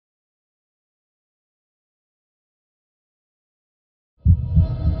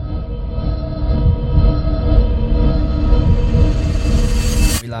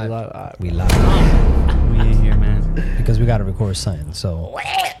live. We live. We in here, man. Because we got to record something. So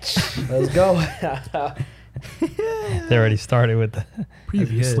Let's go. they already started with the...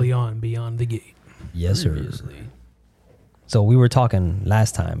 Previously on Beyond the Gate. Yes, sir. So we were talking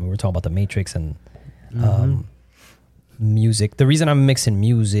last time. We were talking about the Matrix and music. The reason I'm mixing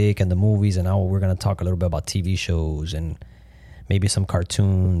music and the movies, and now we're going to talk a little bit about TV shows and maybe some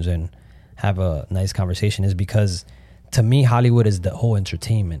cartoons and have a nice conversation, is because to me, Hollywood is the whole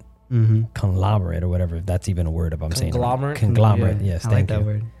entertainment conglomerate, or whatever, if that's even a word. If I'm saying Conglomerate? conglomerate. Yeah, Yes, I like thank that you.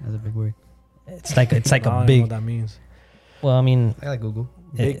 word. That's a big word. It's like I a don't know big. what that means. Well, I mean, I like Google.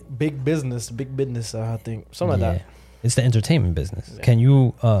 Big business. I think something like that. It's the entertainment business. Yeah. Can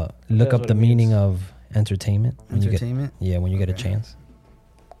you look That's up what the it meaning means. of entertainment? When Entertainment. You get, when you get a Okay. chance.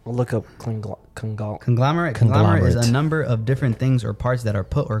 We'll look up Conglomerate. Conglomerate. Conglomerate is a number of different things or parts that are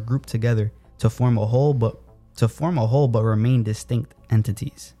put or grouped together to form a whole, but remain distinct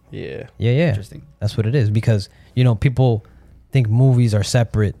entities. Yeah. Yeah. Interesting. That's what it is, because people think movies are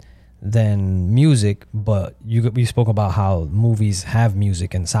separate than music, but we spoke about how movies have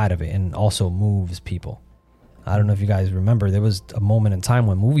music inside of it and also moves people. I don't know if you guys remember, there was a moment in time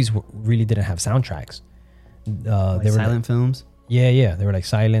when movies really didn't have soundtracks. Like they were silent films. Yeah, they were like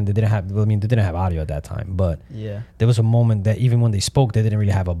silent. They didn't have audio at that time, but Yeah. there was a moment that even when they spoke, they didn't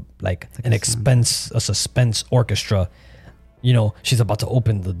really have a suspense orchestra. She's about to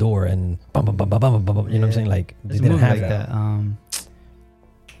open the door and bum, bum, bum, bum, bum, bum, bum, you know what I'm saying? Like, they There's a didn't movie have like that.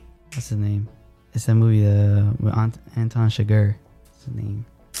 What's his name? It's that movie with Anton Chigurh. What's his name?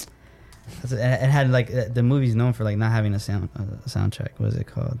 It had the movie's known for not having a soundtrack. What is it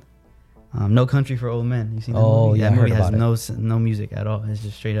called? No Country for Old Men. You seen that movie? Yeah, That I heard movie has about no music at all. It's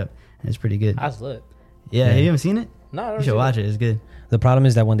just straight up, and it's pretty good. That's lit. Yeah, have you ever seen it? No, I You never should seen watch it. It's good. The problem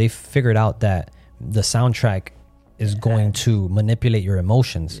is that when they figured out that the soundtrack is going to manipulate your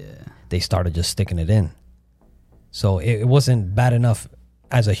emotions, they started just sticking it in. So it wasn't bad enough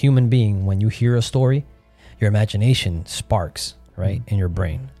as a human being. When you hear a story, your imagination sparks right in your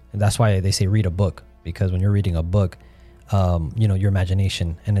brain. And that's why they say read a book, because when you're reading a book, your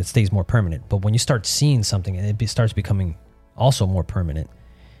imagination, and it stays more permanent. But when you start seeing something, it starts becoming also more permanent.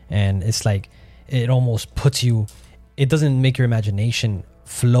 And it's like it almost puts you, it doesn't make your imagination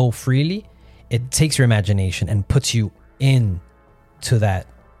flow freely. It takes your imagination and puts you in to that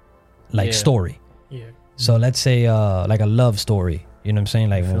story. Yeah. So let's say like a love story, you know what I'm saying?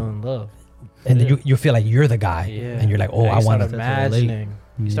 Like, Feel in love. and then you feel like you're the guy, Yeah. and you're like, oh, Yeah, I you want start to. imagining.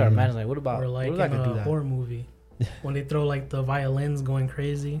 You start Yeah. imagining, what about? Or like what if I in could do a that? horror movie, when they throw the violins going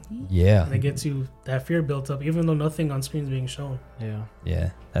crazy, Yeah, and it gets you that fear built up, even though nothing on screen is being shown. Yeah.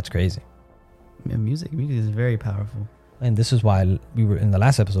 that's crazy. Yeah, music is very powerful. And this is why we were in the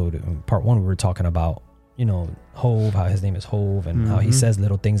last episode, in part 1, we were talking about, Hove, how his name is Hove, and how he says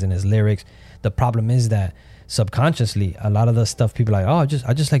little things in his lyrics. The problem is that subconsciously, a lot of the stuff people are like, oh,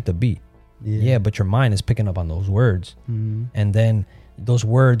 I just like the beat. Yeah, but your mind is picking up on those words, and then those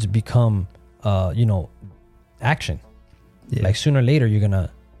words become, action. Yeah. Like sooner or later, you're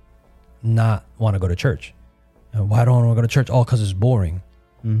gonna not want to go to church. And why don't I want to go to church? Oh, because it's boring.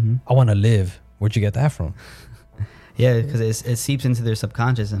 I want to live. Where'd you get that from? Yeah, because it seeps into their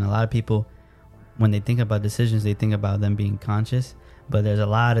subconscious, and a lot of people, when they think about decisions, they think about them being conscious, but there's a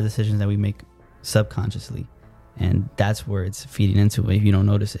lot of decisions that we make subconsciously, and that's where it's feeding into it. If you don't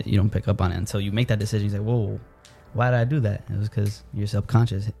notice it, you don't pick up on it until you make that decision. You say, whoa, why did I do that? It was because your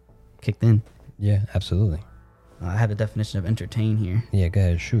subconscious kicked in. Yeah, absolutely. I have a definition of entertain here. Yeah, go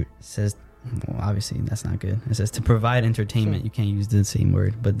ahead, shoot. It says, well, obviously that's not good. It says to provide entertainment. You can't use the same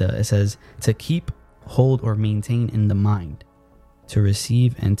word, but it says to keep, hold, or maintain in the mind, to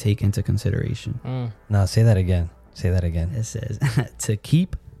receive and take into consideration. Now say that again. Say that again. It says to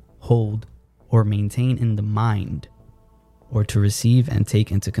keep, hold, or maintain in the mind, or to receive and take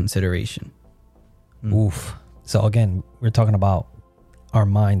into consideration. Oof. So again, we're talking about our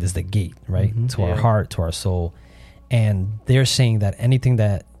mind is the gate, right? To our heart, to our soul. And they're saying that anything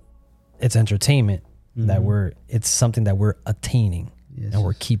that it's entertainment, it's something that we're attaining and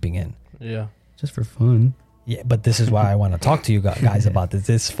we're keeping in. Yeah. Just for fun. Yeah, but this is why I want to talk to you guys about this.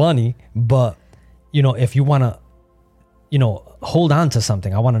 It's funny, but if you want to, hold on to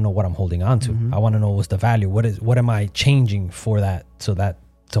something, I want to know what I'm holding on to. I want to know what's the value. What am I changing for that, so that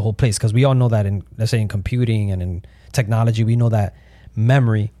the whole place? Because we all know that let's say in computing and in technology, we know that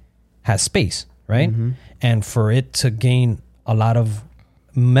memory has space, right? And for it to gain a lot of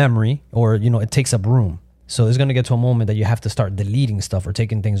memory, or it takes up room. So there's going to get to a moment that you have to start deleting stuff or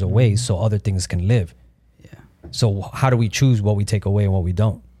taking things away so other things can live. Yeah. So how do we choose what we take away and what we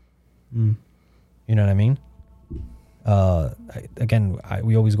don't? You know what I mean? again,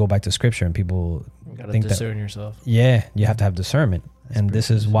 we always go back to scripture, and people You gotta think that discern yourself. yeah, you have to have discernment. And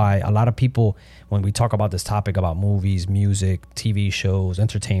this is why a lot of people, when we talk about this topic about movies, music, TV shows,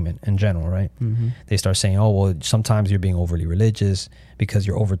 entertainment in general, right? Mm-hmm. They start saying, oh, well, sometimes you're being overly religious because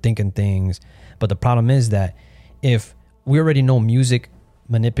you're overthinking things. But the problem is that if we already know music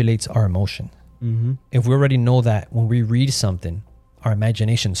manipulates our emotion, Mm-hmm. if we already know that when we read something, our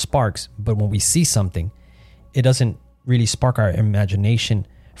imagination sparks, but when we see something, it doesn't really spark our imagination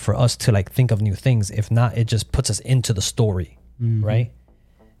for us to like think of new things. If not, it just puts us into the story. Mm-hmm. Right?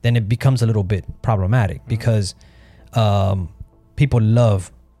 Then it becomes a little bit problematic because people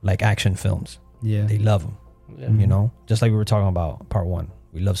love like action films. Yeah. They love them, Yeah. you know, just like we were talking about part one.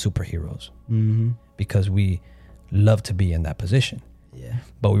 We love superheroes Mm-hmm. because we love to be in that position. Yeah.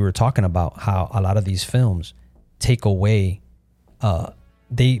 But we were talking about how a lot of these films take away,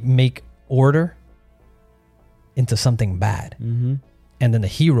 they make order into something bad. Mm-hmm. And then the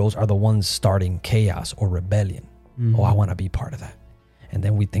heroes are the ones starting chaos or rebellion. Mm-hmm. Oh, I want to be part of that. And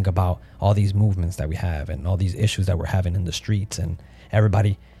then we think about all these movements that we have and all these issues that we're having in the streets and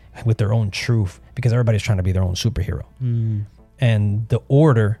everybody with their own truth because everybody's trying to be their own superhero. Mm. And the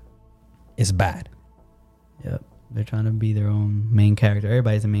order is bad. Yep. They're trying to be their own main character.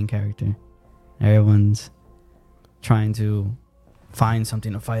 Everybody's a main character. Everyone's trying to find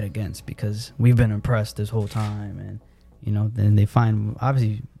something to fight against because we've been oppressed this whole time. And, you know, then they find,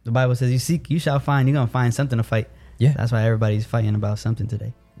 obviously, the Bible says, you seek, you shall find. You're going to find something to fight. Yeah. That's why everybody's fighting about something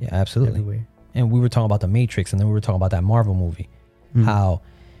today. Yeah, absolutely. Everywhere. And we were talking about the Matrix and then we were talking about that Marvel movie. Mm. How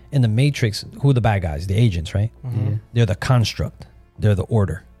in the Matrix, who are the bad guys? The agents, right? Mhm. They're the construct. They're the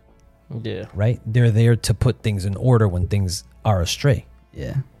order, Yeah. right? They're there to put things in order when things are astray.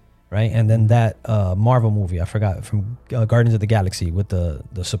 Yeah. Right, and then that Marvel movie, I forgot, from Guardians of the Galaxy with the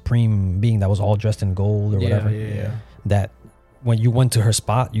supreme being that was all dressed in gold or whatever. Yeah. That when you went to her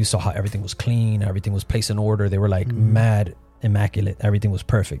spot, you saw how everything was clean, everything was placed in order. They were like Mhm. mad immaculate, everything was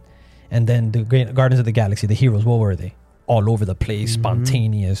perfect. And then the Guardians of the Galaxy, the heroes, what were they? All over the place, Mhm.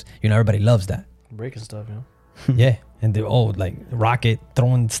 spontaneous. You know, everybody loves that. Breaking stuff, you know. Yeah, and they're all like rocket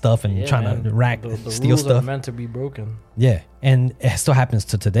throwing stuff and Yeah, trying man. to rack, The steal rules are stuff. meant to be broken. Yeah, and it still happens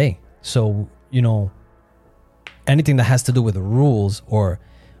to today. So, you know, anything that has to do with rules or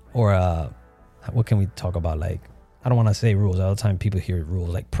what can we talk about? Like, I don't want to say rules. All the time people hear rules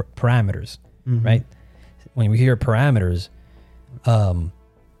like parameters, Mhm. right? When we hear parameters,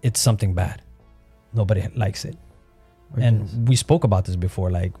 it's something bad. Nobody likes it. Or And just- we spoke about this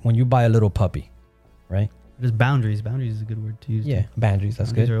before. Like when you buy a little puppy, right? Just boundaries. Boundaries is a good word to use. Yeah, boundaries. That's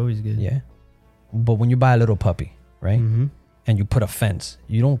Boundaries good. are always good. Yeah. But when you buy a little puppy, right? Mm-hmm. And you put a fence,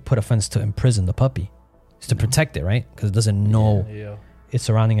 you don't put a fence to imprison the puppy. It's to No. protect it, right? Because it doesn't know Yeah. its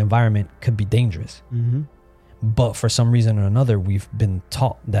surrounding environment could be dangerous. Mm-hmm. But for some reason or another, we've been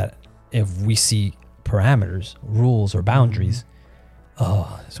taught that if we see parameters, rules, or boundaries,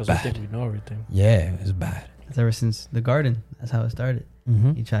 oh, it's Because we bad. think we know everything. Yeah, it's bad. That's ever since the garden. That's how it started.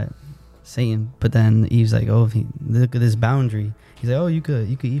 Mm-hmm. He tried. Satan put that in Eve's like, oh, if he, look at this boundary. He's like, oh, you could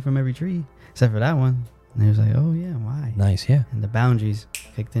eat from every tree except for that one. And he was like, oh yeah, why? Nice, yeah. And the boundaries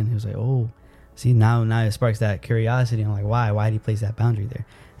kicked in. He was like, oh, see now it sparks that curiosity. I'm like, why? Why did he place that boundary there?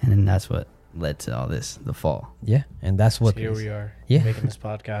 And then that's what led to all this, the fall. Yeah, and that's So what. here we are Yeah. making this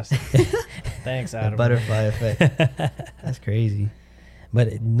podcast. Thanks, The Adam. butterfly effect. That's crazy.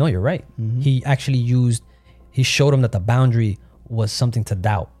 But no, you're right. Mhm. He actually he showed him that the boundary was something to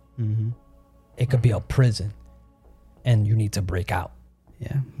doubt. Mm-hmm. It could be a prison, and you need to break out.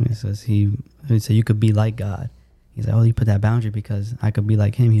 Yeah. It says he said you could be like God. He's like, oh, you put that boundary because I could be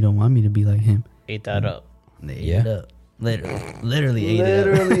like him. He don't want me to be like him. Ate that up. And they ate Yeah. it up. Literally ate it up.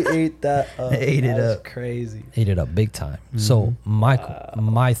 Literally ate that up. They ate it That's up. crazy. Ate it up big time. So Mhm.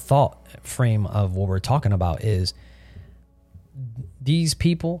 my thought frame of what we're talking about is these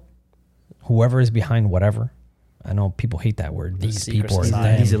people, whoever is behind whatever. I know people hate that word. The These secret people or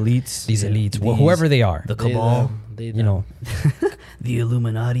society. them, These elites. these Yeah. elites, These- whoever they are. The They, cabal. them. They, You them. know, The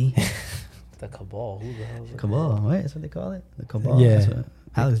Illuminati. The cabal. Who the hell is it? Cabal. Right? That's what they call it? The cabal. Yeah. That's what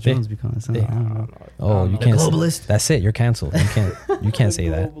Alex They- Jones be calling it. they- I don't know. oh, you The can't. globalist. That's it. You're canceled. You can't say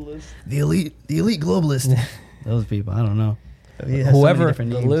that. The elite globalist. Those people. I don't know. He has so many Whoever-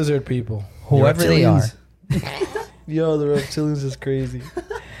 different The names. lizard people. Whoever they are, reptilians. Yo, the reptilians is crazy.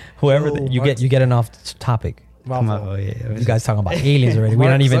 whoever Yo, you Mark- get, you getting off topic. My Come fault. on. Oh, yeah. You guys talking about aliens already? We're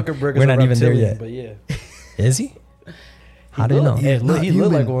Mark not even. Zuckerberg is We're a not even there reptilian, yet. But yeah. Is he? How do you know? Yeah, Not he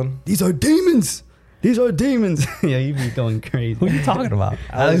looked human. like one. These are demons. These are demons. Yeah, you be going crazy. Who are you talking about?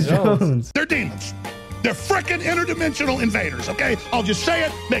 Alex Jones. They're demons. They're frickin' interdimensional invaders, okay? I'll just say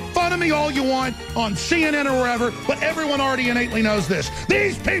it. Make fun of me all you want on CNN or wherever, but everyone already innately knows this.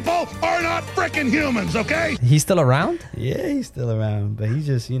 These people are not frickin' humans, okay? He's still around? Yeah, he's still around, but he's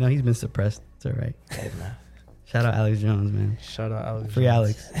just, he's been suppressed. It's all right. Shout out Alex Jones, man. Shout out Alex. Free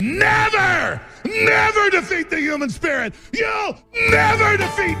Alex. Never defeat the human spirit. You'll never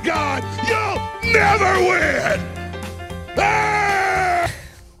defeat God. You'll never win. Ah!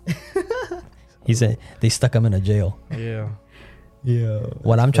 He said they stuck him in a jail. Yeah. Yeah.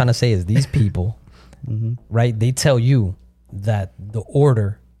 What I'm trying to say is these people, right? They tell you that the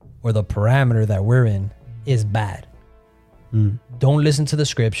order or the parameter that we're in is bad. Don't listen to the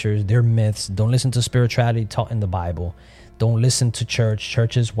scriptures. They're myths. Don't listen to spirituality taught in the Bible. Don't listen to church.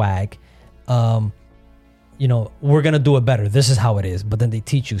 Church is whack. We're going to do it better. This is how it is. But then they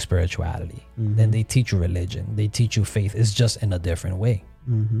teach you spirituality. Then they teach you religion. They teach you faith. It's just in a different way.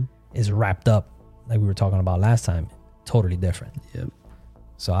 It's wrapped up, like we were talking about last time, totally different. Yep.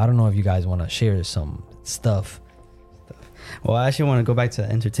 So I don't know if you guys want to share some stuff. Well, I actually want to go back to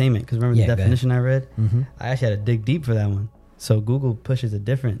entertainment because remember the go ahead. definition I read? I actually had to dig deep for that one. So Google pushes a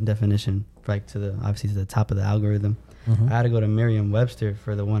different definition, like obviously to the top of the algorithm. I had to go to Merriam-Webster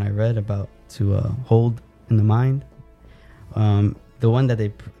for the one I read about to hold in the mind. The one that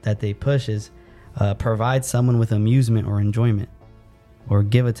they push is provide someone with amusement or enjoyment, or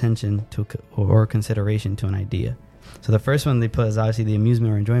give attention to or consideration to an idea. So the first one they put is obviously the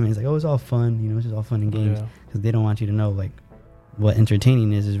amusement or enjoyment. It's like, oh, it's all fun, it's just all fun and games, because they don't want you to know like what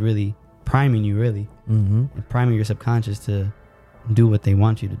entertaining is really priming you, really, and priming your subconscious to do what they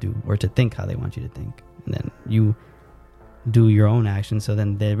want you to do or to think how they want you to think, and then you do your own actions. So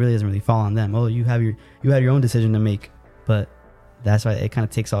then it really doesn't really fall on them. Oh, you had your own decision to make, but that's why it kind of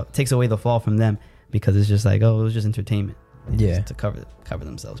takes away the fall from them, because it's just like, oh, it was just entertainment. Just to cover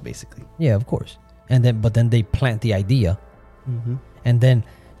themselves, basically. Yeah, of course. But then they plant the idea, and then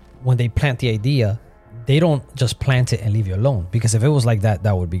when they plant the idea, they don't just plant it and leave you alone, because if it was like that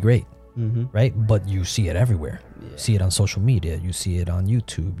would be great, right? But you see it everywhere. You see it on social media, you see it on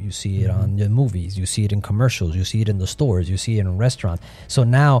YouTube, you see it on the movies, you see it in commercials, you see it in the stores, you see it in restaurants. So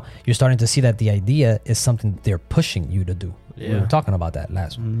now you're starting to see that the idea is something they're pushing you to do. We were talking about that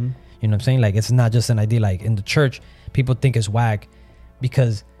last one. You know what I'm saying? Like, it's not just an idea. Like in the church, people think it's whack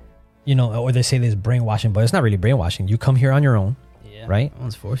because, or they say there's brainwashing, but it's not really brainwashing. You come here on your own, right? No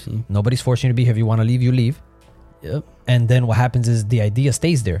one's forcing you. Nobody's forcing you to be here. If you want to leave, you leave. Yep. And then what happens is the idea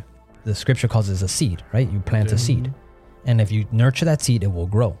stays there. The scripture calls it a seed, right? You plant a seed. And if you nurture that seed, it will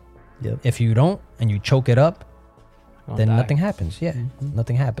grow. Yep. If you don't and you choke it up, then die. nothing happens. Yeah,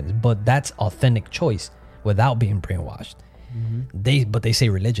 nothing happens. But that's authentic choice without being brainwashed. But they say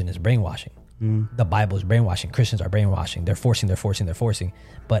religion is brainwashing. The Bible is brainwashing. Christians are brainwashing. They're forcing.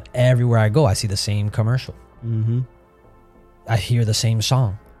 But everywhere I go, I see the same commercial. I hear the same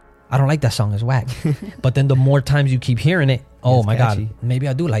song. I don't like that song. It's whack. But then the more times you keep hearing it, It's my catchy. God, maybe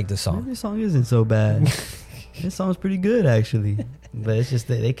I do like this song. Maybe this song isn't so bad. This song's pretty good, actually. But it's just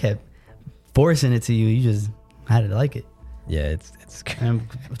that they kept forcing it to you. You just had to like it. Yeah, it's And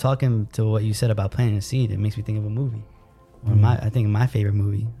I'm talking to what you said about planting a seed. It makes me think of a movie. I think my favorite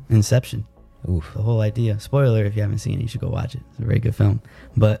movie, Inception. oof. The whole idea. Spoiler, if you haven't seen it, you should go watch it. It's a very good film.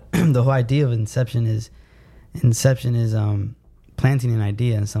 But the whole idea of Inception is planting an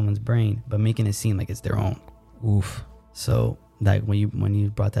idea in someone's brain, but making it seem like it's their own. Oof. So like when you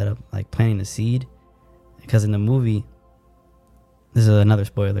brought that up, like planting a seed, because in the movie, this is another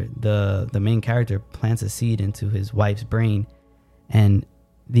spoiler, the main character plants a seed into his wife's brain, and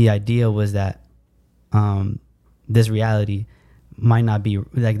the idea was that this reality might not be,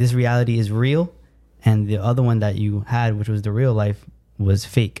 like, this reality is real, and the other one that you had, which was the real life, was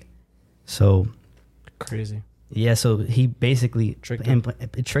fake. So Crazy. yeah, so he basically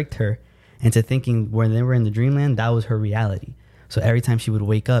tricked her into thinking when they were in the dreamland, that was her reality. So every time she would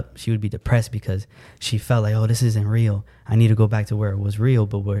wake up, she would be depressed because she felt like, oh, this isn't real. I need to go back to where it was real.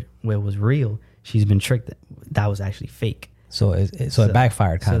 But where it was real, she's been tricked. That was actually fake. So it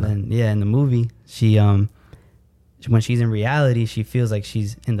backfired kind of. So then, yeah, in the movie, she when she's in reality, she feels like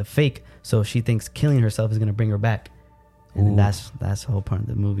she's in the fake. So she thinks killing herself is going to bring her back. And that's the whole part of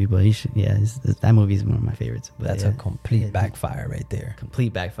the movie. But that movie is one of my favorites. But That's a complete backfire right there.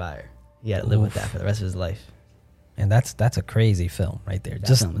 Complete backfire. He had to live with that for the rest of his life. And that's a crazy film right there. That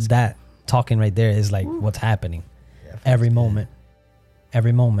Just film is that talking right there is like what's happening every moment.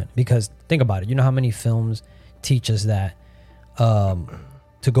 Because think about it. You know how many films teach us that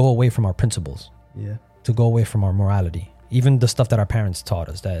to go away from our principles, to go away from our morality, even the stuff that our parents taught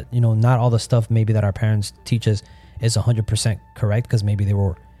us, that, not all the stuff maybe that our parents teach us is 100% correct, because maybe they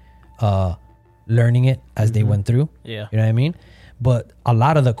were learning it as they went through. Yeah. You know what I mean? But a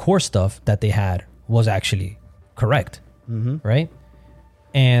lot of the core stuff that they had was actually correct, right?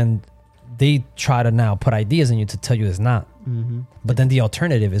 And they try to now put ideas in you to tell you it's not. But then the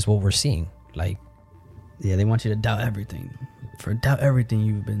alternative is what we're seeing. Like, Yeah, they want you to doubt everything. Doubt everything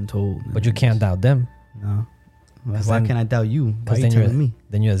you've been told. but you can't doubt them. No. Why then- can I doubt you? Why are Because you then telling me?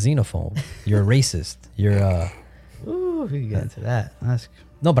 then you're a xenophobe. You're a racist. You're Ooh, we can get into that. That's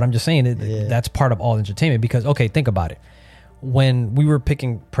no, but I'm just saying Yeah. that's part of all entertainment. Because okay, think about it. When we were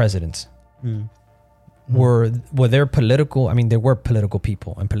picking presidents, were there political? I mean, there were political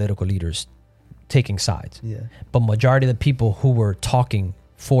people and political leaders taking sides. yeah. But majority of the people who were talking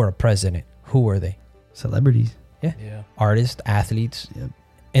for a president, who were they? Celebrities. Yeah, Yeah. artists, athletes, Yep.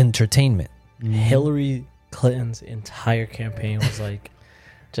 entertainment. Hillary Clinton's entire campaign was like,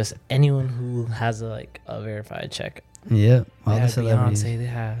 just anyone who has a verified check. Yeah. All They the had celebrities. Beyonce, they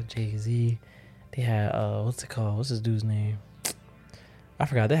had Jay-Z, they had what's it called? What's this dude's name? I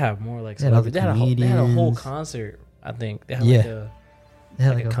forgot. They have more like They had all the celebrities. They had a whole comedians. concert. I think they had Yeah. They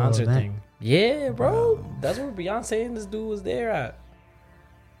had like a whole concert event. thing. Yeah, bro. That's where Beyonce and this dude was there at.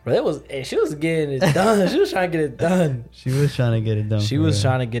 Bro, she was getting it done. She was trying to get it done. She was trying to get it done. She for was real.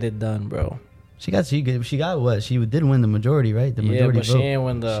 trying to get it done, bro. She got what? She did win the majority, right? The Yeah, majority but she vote. ain't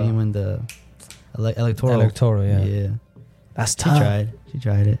win the- She didn't win the electoral. Electoral, yeah. Yeah. That's She tough. tried. She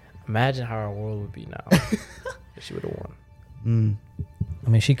tried it. Imagine how our world would be now if she would have won. Mm. I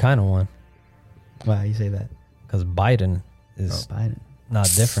mean, she kind of won Why you say that? because Biden Bro, is Biden. not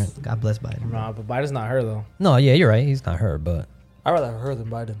different. God bless Biden. Nah, but Biden's not her though. No, yeah, you're right. He's not her, but I'd rather have her than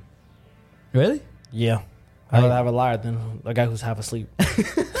Biden. Really? Yeah. I'd rather have a liar than a guy who's half asleep.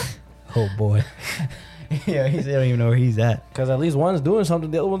 oh boy. Yeah, they don't even know where he's at. Because at least one's doing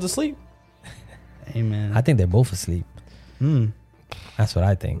something, the other one's asleep. Hey, man. I think they're both asleep. Mm. That's what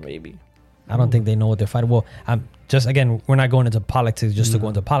I think. Maybe. I don't think they know what they're fighting. Well, I'm just again, we're not going into politics just to go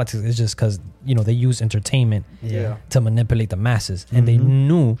into politics. It's just because they use entertainment Yeah. to manipulate the masses, and they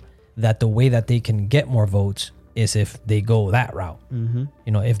knew that the way that they can get more votes is if they go that route.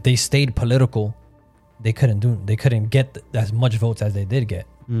 Mm-hmm. If they stayed political, they couldn't get as much votes as they did get.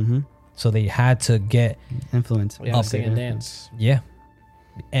 Mm-hmm. So they had to get Influence. Yeah, Up sing and there. dance.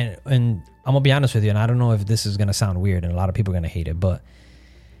 and I'm gonna be honest with you, and I don't know if this is gonna sound weird, and a lot of people are gonna hate it, but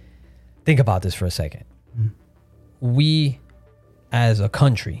think about this for a second. We, as a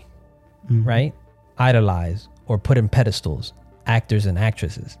country, right, idolize or put in pedestals actors and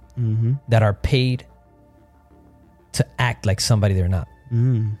actresses Mm-hmm. that are paid to act like somebody they're not.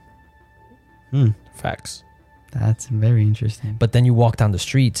 Mm. Mm. Facts. That's very interesting. But then you walk down the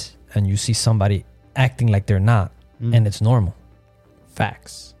streets and you see somebody acting like they're not, and it's normal.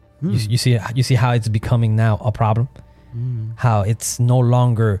 Facts. You see how it's becoming now a problem. How it's no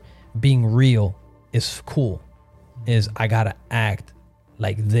longer being real is cool. Is I gotta act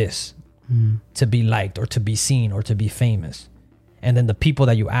like this to be liked or to be seen or to be famous. And then the people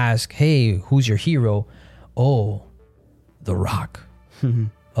that you ask, hey, who's your hero? Oh, The Rock,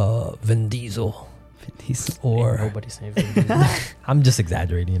 Vin Diesel, or Nobody's saying Vin Diesel. I'm just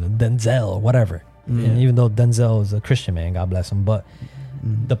exaggerating, Denzel or whatever. And even though Denzel is a Christian man, God bless him, but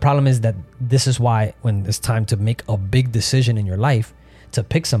the problem is that this is why when it's time to make a big decision in your life to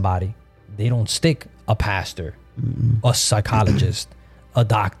pick somebody, they don't stick a pastor, a psychologist, a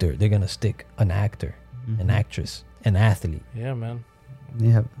doctor. They're gonna stick an actor, an actress, an athlete. Yeah, man. They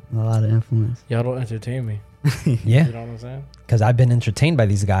have a lot of influence. Y'all don't entertain me. Yeah, You know what I'm saying? because I've been entertained by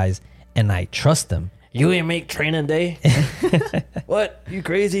these guys and I trust them. You ain't make training day. What? You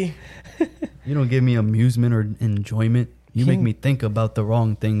crazy? You don't give me amusement or enjoyment. You make King- me think about the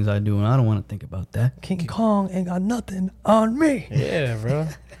wrong things I do, and I don't want to think about that. King Kong ain't got nothing on me. Yeah, bro. Yeah,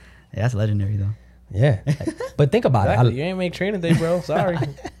 that's legendary, though. Yeah, but think about Exactly. it. You ain't make training day, bro. Sorry.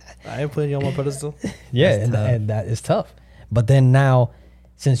 I ain't putting you on my pedestal. Yeah, That's tough. and that is tough. But then now,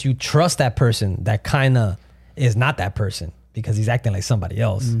 since you trust that person, that kind of is not that person because he's acting like somebody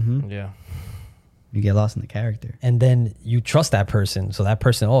else. Yeah. You get lost in the character. And then you trust that person. So that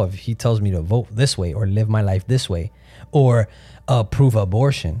person, if he tells me to vote this way or live my life this way or approve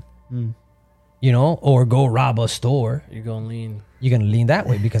abortion, or go rob a store, You gonna lean. you're going to lean that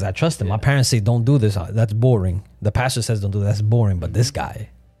way because I trust him. My parents say, don't do this. That's boring. The pastor says, don't do that. That's boring. But this guy,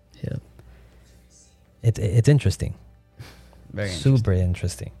 Yeah. it's interesting. Very interesting. Super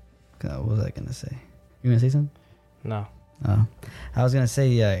interesting. What was I going to say? You going to say something? No. I was going to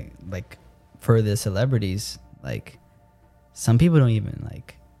say, like, for the celebrities, like, some people don't even,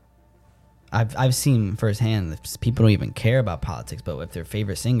 like, I've seen firsthand that people don't even care about politics, but if their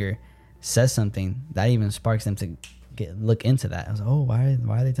favorite singer says something, that even sparks them to look into that. I was like, oh, why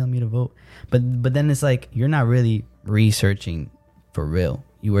are they telling me to vote? But then it's like you're not really researching for real.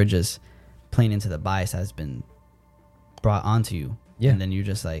 You were just playing into the bias that's been brought onto you. Yeah. And then you're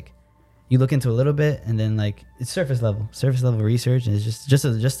just like, you look into a little bit, and then like it's surface level research, and it's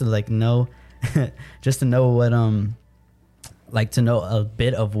just to like know, just to know what like to know a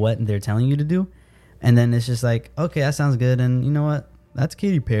bit of what they're telling you to do, and then it's just like, okay, that sounds good, and you know what, that's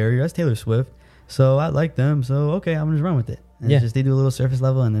Katy Perry, that's Taylor Swift, so I like them, so okay, I'm just run with it. And it's just they do a little surface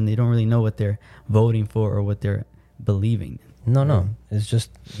level, and then they don't really know what they're voting for or what they're believing. No. It's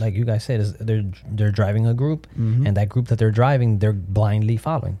just like you guys said, they're driving a group, and that group that they're driving, they're blindly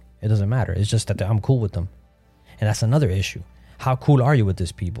following. It doesn't matter. It's just that I'm cool with them. And that's another issue. How cool are you with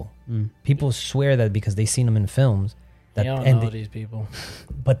these people? People swear that because they seen them in films. That, You don't know these people.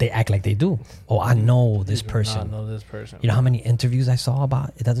 But they act like they do. Oh, I know this You do person. not know this person. You know how many interviews I saw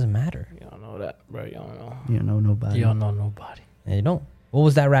about it? Doesn't matter. You don't know that, bro. You don't know. You don't know nobody. You don't know nobody. And you don't. What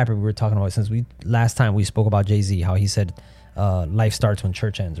was that rapper we were talking about? Since last time we spoke about Jay-Z, how he said life starts when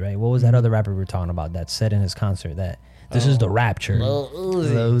church ends, right? What was that other rapper we were talking about that said in his concert that this is the rapture? Lil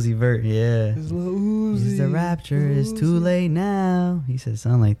Uzi Vert, yeah. It's the rapture. It's too late now. He said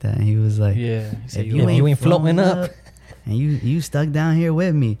something like that. And he was like, Yeah. He said, if you ain't floating up. and you stuck down here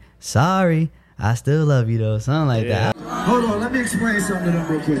with me, sorry, I still love you though. Something like that. Hold on, let me explain something to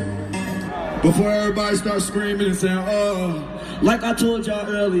them real quick. Before everybody starts screaming and saying, oh, like I told y'all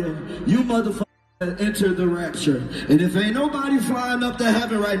earlier, you motherfuckers entered the rapture. And if ain't nobody flying up to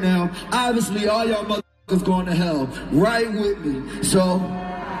heaven right now, obviously all y'all motherfuckers going to hell. Right with me. So,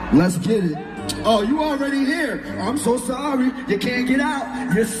 let's get it. Oh, you already here. I'm so sorry. You can't get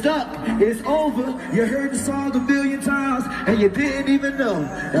out. You're stuck. It's over. You heard the song 1,000,000 times and you didn't even know.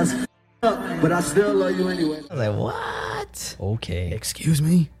 That's up, but I still love you anyway. I was like, what? Okay. Excuse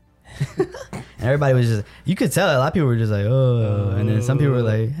me? And everybody was just, you could tell a lot of people were just like, oh, and then some people were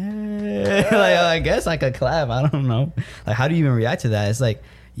like, hey, like, oh, I guess I could clap. I don't know. Like, how do you even react to that? It's like,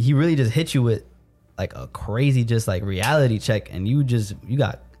 he really just hit you with like a crazy, just like reality check. And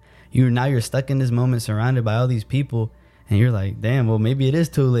now you're stuck in this moment surrounded by all these people. And you're like, damn, well, maybe it is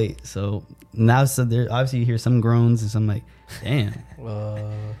too late. So now, there obviously you hear some groans and some like, damn. But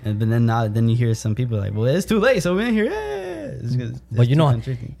then you hear some people like, well, it's too late. So we're in here. Yeah. But you know,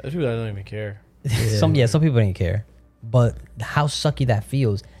 There's people that don't even care. some people didn't care. But how sucky that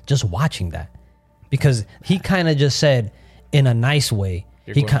feels just watching that. Because he kind of just said in a nice way.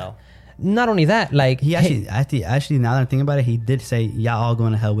 You're He going to kind hell. not only that, like He hey, actually, now that I'm thinking about it, he did say, y'all all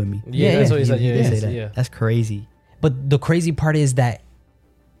going to hell with me. Yeah, that's what he said. He Yeah, did he say said, that. yeah. That's crazy. but the crazy part is that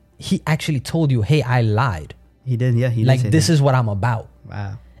he actually told you, hey, I lied. He did, yeah. He did Like say this that. is what I'm about.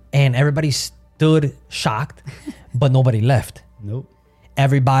 Wow. And everybody stood shocked, but nobody left. Nope.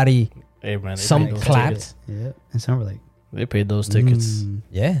 Everybody, Hey, man, they some paid those clapped. tickets. Yeah. And some were like, They paid those tickets.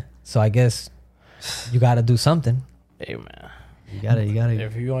 Yeah. So I guess you got to do something. Hey, man. you gotta.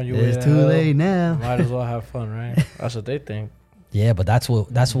 If you on your way It's to too hell, late now. might as well have fun, right? That's what they think. Yeah, but that's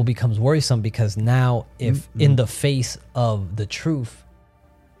what becomes worrisome, because now if in the face of the truth,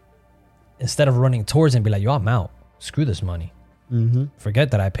 instead of running towards it and be like, yo, I'm out. Screw this money. Mm-hmm.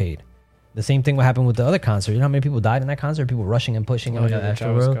 Forget that I paid. The same thing what happened with the other concert. You know how many people died in that concert? People rushing and pushing. Oh, and yeah, like the that.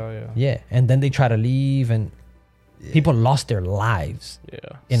 Travis Astroworld? Scott, yeah. Yeah, and then they try to leave, and people lost their lives Yeah.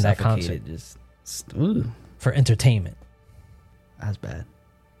 in that Suffocated, concert ooh, for entertainment. that's bad.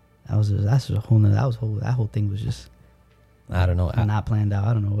 That whole thing was just I don't know. not planned out.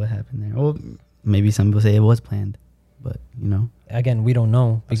 I don't know what happened there. Or maybe some people say it was planned, but you know, Again, we don't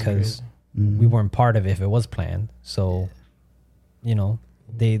know That's because Mhm. we weren't part of it if it was planned. So, you know,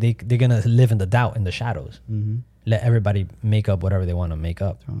 they're gonna live in the doubt, in the shadows. Mm-hmm. Let everybody make up whatever they want to make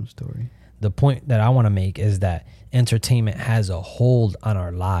up. Their own story. The point that I want to make is that entertainment has a hold on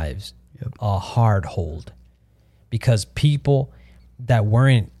our lives, Yep. a hard hold, because people that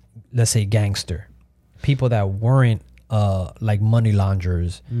weren't, let's say, gangster, people that weren't like money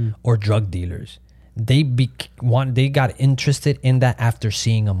launderers or drug dealers, they got interested in that after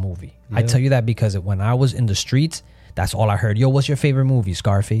seeing a movie. I tell you that because when I was in the streets, that's all I heard. Yo, what's your favorite movie?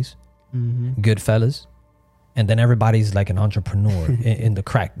 Scarface, Goodfellas. And then everybody's like an entrepreneur in the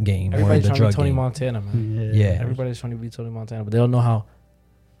crack game or in Everybody's the trying to drug be Tony game. Montana, man. Yeah. Everybody's trying to be Tony Montana, but they don't know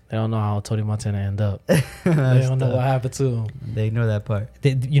how Tony Montana end up. They don't know what happened to him. They ignore that part.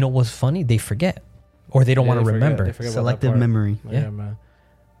 You know what's funny? They forget, or they don't want to They forget- remember. they forget about that Selective part. memory. Yeah, Yeah. man.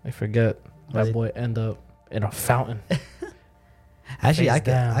 They forget Right. that boy end up in a fountain. Actually, Face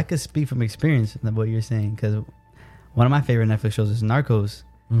down. I could speak from experience in what you're saying, because one of my favorite Netflix shows is Narcos,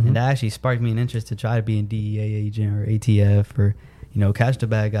 Mhm. and that actually sparked me an interest to try to be a DEA agent or ATF or, you know, catch the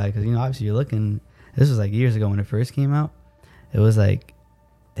bad guy, because, you know, obviously you're looking This was like years ago when it first came out. It was like,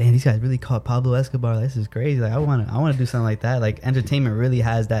 damn, these guys really caught Pablo Escobar. This is crazy. Like I want to do something like that. Like entertainment really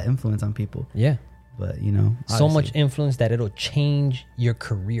has that influence on people. Yeah. But you know, So much obviously, influence that it'll change your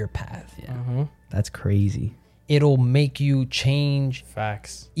career path. yeah, that's crazy. It'll make you change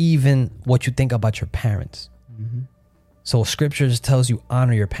Facts. even what you think about your parents. So scriptures tells you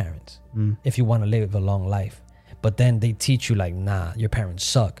honor your parents if you want to live a long life. But then they teach you like, nah, your parents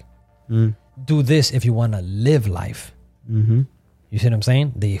suck. Do this if you want to live life. You see what I'm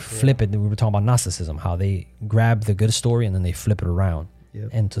saying? They flip it. We were talking about Gnosticism, how they grab the good story and then they flip it around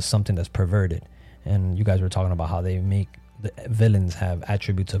into something that's perverted. And you guys were talking about how they make the villains have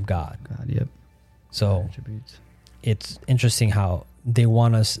attributes of God. God, yep. So Attributes. it's interesting how they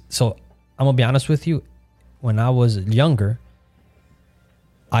want us. So I'm gonna be honest with you. When I was younger,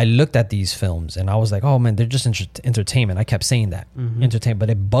 I looked at these films and I was like, "Oh man, they're just entertainment." I kept saying that, entertainment, but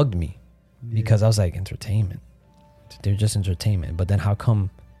it bugged me because I was like, "Entertainment? They're just entertainment." But then how come,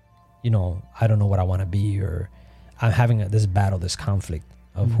 I don't know what I want to be, or I'm having this battle, this conflict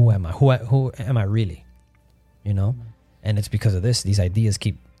of who am I? Who am I really? And it's because of this. These ideas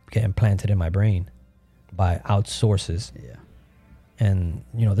keep getting planted in my brain by outsources. Yeah. And,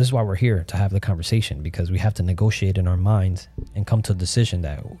 this is why we're here, to have the conversation, because we have to negotiate in our minds and come to a decision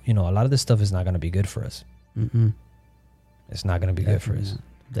that, a lot of this stuff is not going to be good for us. It's not going to be good for us.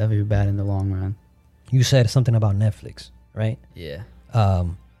 Definitely bad in the long run. You said something about Netflix, right? Yeah.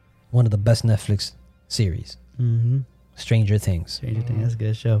 One of the best Netflix series, Stranger Things, Stranger Things, that's a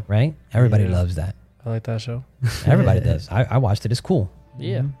good show. right? Everybody Yeah. loves that. I like that show. Everybody does. I watched it. It's cool.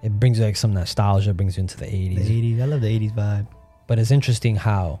 Yeah. It brings you like some nostalgia, brings you into the 80s. The 80s. I love the 80s vibe. But it's interesting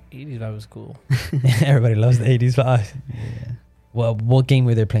how 80s vibe was cool. everybody loves the 80s vibe. Yeah. Well, what game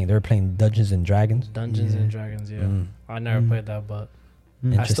were they playing? They were playing Dungeons and Dragons. Dungeons and Dragons, yeah. Mm. I never played that, but I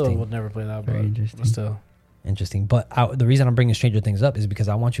still Interesting. would never play that, Very but interesting. still. Interesting. But the reason I'm bringing Stranger Things up is because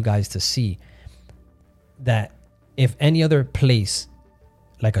I want you guys to see that if any other place,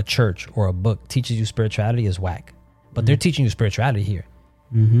 like a church or a book, teaches you spirituality, is whack. But they're teaching you spirituality here.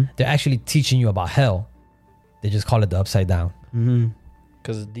 They're actually teaching you about hell. They just call it the upside down.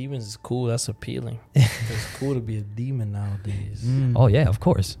 Because demons is cool. That's appealing. It's cool to be a demon nowadays. Oh, yeah, of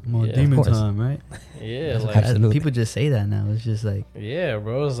course. More Yeah, of demon course. time, right? Yeah, like Absolutely. People just say that now. It's just like, yeah,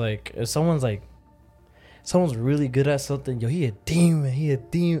 bro. It's like if someone's really good at something, yo, he a demon. He a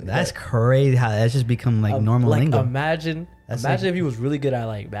demon. that's crazy how that's just become like normal lingo. Imagine That's if he was really good at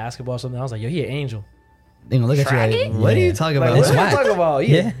like basketball or something. I was like, yo, he an angel. They gonna look at you like, what are you talking Like, about? what are you whack. talking about?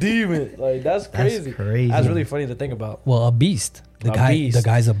 He Yeah. a demon. Like that's crazy. crazy. That's really funny to think about. Well, a beast. The beast.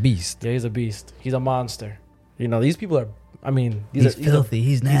 guy's a beast. Yeah, he's a beast. He's a monster. These people are. I mean, He's filthy.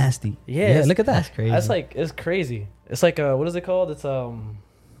 He's nasty. Yeah, Yeah, it's- look at that. That's crazy. That's like it's crazy. It's like what is it called? It's I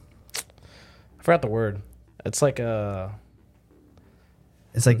forgot the word. It's like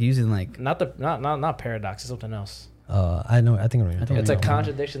It's like using like, not paradox. It's something else. I know. I think I'm think It's a know.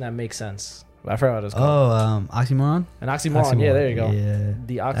 contradiction that makes sense. I forgot what it's called. oxymoron. An oxymoron. Oxymoron. Yeah, there you go. Yeah,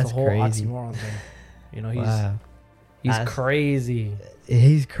 The that's whole crazy. oxymoron thing. He's Wow, he's That's- crazy.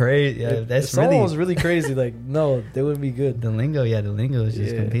 he's crazy. Yeah, If that's someone really was really crazy. Like no, they wouldn't be good. the lingo. Yeah, the lingo is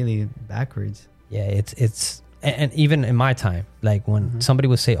just Yeah. completely backwards. Yeah, it's and even in my time, like when somebody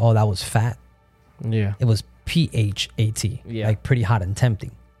would say, "Oh, that was fat," Yeah. it was PHAT, Yeah. like pretty hot and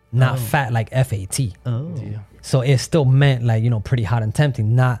tempting, not Oh. fat like FAT. Oh, Yeah. So it still meant like pretty hot and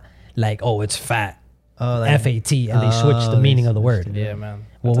tempting, not like it's fat FAT, and they switched the meaning of the word. Yeah, man.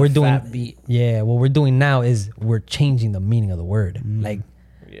 What That's we're a doing, fat beat. yeah, what we're doing now is we're changing the meaning of the word. Like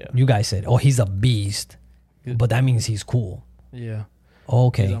Yeah. you guys said, "Oh, he's a beast," but that means he's cool. Yeah.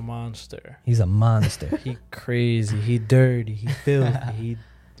 Okay, He's a monster. he's a monster. He crazy. He dirty. He filthy.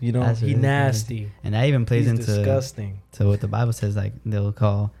 He That's he really nasty. and that even plays He's into disgusting. to what the Bible says. Like they'll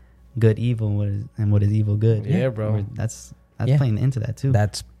call good evil, and what is evil good. Yeah, bro. Or that's Yeah. playing into that too.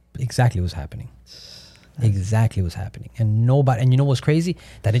 That's exactly what's happening. Exactly what's happening. And you know what's crazy?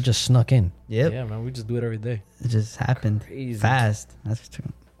 That it just snuck in. Yep, Yeah, man. We just do it every day. it just happened Crazy. fast. That's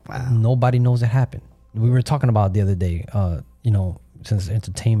true. Wow. Nobody knows it happened. We were talking about the other day, since it's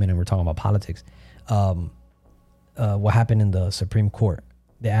entertainment and we're talking about politics, what happened in the Supreme Court.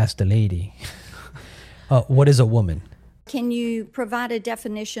 They asked the lady, what is a woman? Can you provide a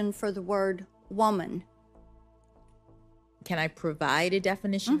definition for the word woman? Can I provide a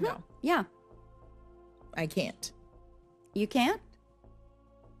definition? No, Yeah, I can't. you can't?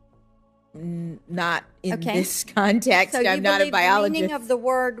 Not in Okay. this context. So you I'm not a believe the meaning biologist. of the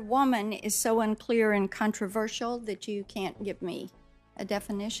word woman is so unclear and controversial that you can't give me a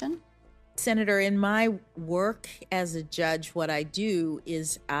definition? Senator, in my work as a judge, what I do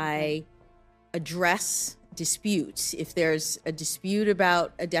is I address disputes. If there's a dispute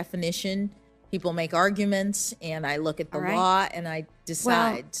about a definition, people make arguments, and I look at the All right. law and I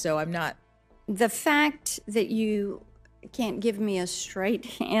decide. So I'm not. The fact that you can't give me a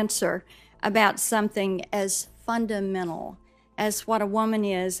straight answer about something as fundamental as what a woman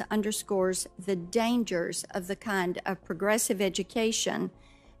is underscores the dangers of the kind of progressive education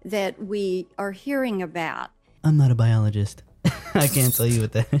that we are hearing about. I'm not a biologist. I can't tell you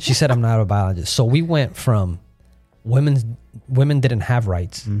what that. She said I'm not a biologist. So we went from women didn't have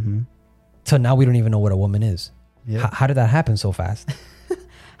rights to now we don't even know what a woman is. Yep. How did that happen so fast?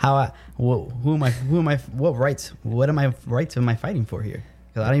 What rights am I fighting for here?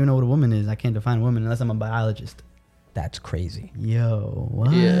 Because I don't even know what a woman is. I can't define a woman unless I'm a biologist. That's crazy. Yo,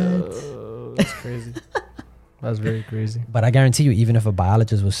 what? That's crazy. That's very crazy. But I guarantee you, even if a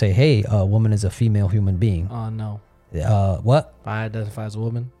biologist would say, hey, a woman is a female human being. No. What? I identify as a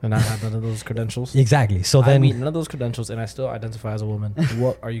woman, and I have none of those credentials. Exactly. So I then, meet none of those credentials, and I still identify as a woman.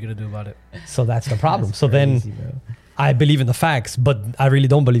 What are you gonna do about it? so that's the problem. That's So crazy, then, bro. I believe in the facts, but I really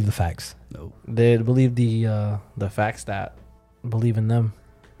don't believe the facts. No. They believe the facts that believe in them.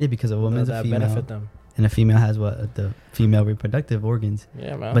 Yeah, because a woman's a that female, benefit them. and a female has the female reproductive organs.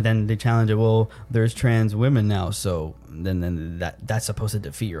 Yeah, man. But then they challenge it. Well, there's trans women now, so then that's supposed to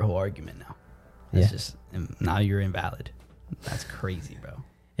defeat your whole argument now. It's Yeah. just now you're invalid. That's crazy, bro.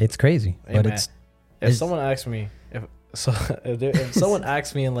 It's crazy, Hey, but man, it's if someone asks me if someone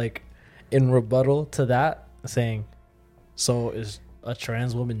asks me in rebuttal to that, saying, so is a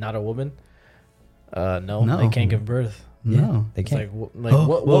trans woman not a woman? No, No. they can't give birth. No, they It's can't.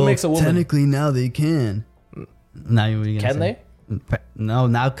 what makes a woman? Technically, now they can. Now you Can they? No,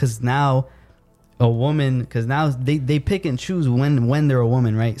 because now a woman, because now they pick and choose when they're a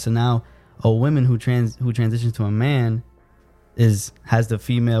woman, right? So now a woman who transitions to a man has the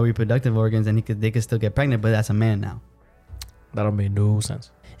female reproductive organs, and they could still get pregnant, but that's a man now. That don't make no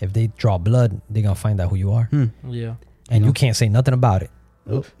sense. if they draw blood, they're gonna find out who you are, Yeah. and you can't say nothing about it.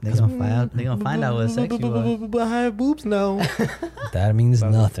 Oop, they gonna find out. They gonna find out what sex you are. But I have boobs now. That means Hey,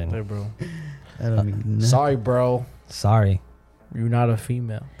 nothing. bro. That don't mean nothing. Sorry, bro. Sorry. You're not a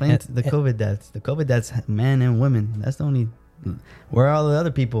female. Blame the COVID deaths. The COVID deaths, men and women. That's the only. Where are all the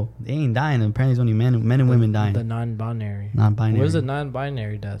other people? They ain't dying. Apparently, it's only men and women dying. The non-binary. Non-binary. Where's the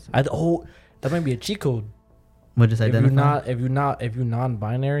non-binary death? That might be a cheat code. What just identify? If you're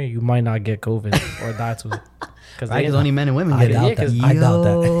non-binary, you might not get COVID or die to it. Right, because only men and women I get doubt it. that. I doubt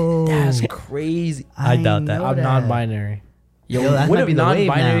that. Yo. That's crazy. I doubt that. know I'm that. non-binary. Yo, that what might if be the wave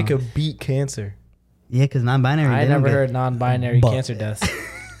non-binary now. could beat cancer? Yeah, because non-binary. I they don't never get- heard non-binary But- cancer deaths.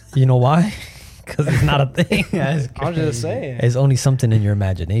 You know why? Because it's not a thing. I'm just saying. It's only something in your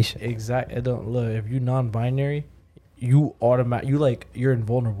imagination. Exactly. It don't look. If you're non-binary, you're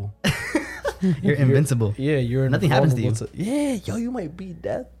invulnerable. You're invincible. Yeah, you're Nothing happens to you. Yeah, you might beat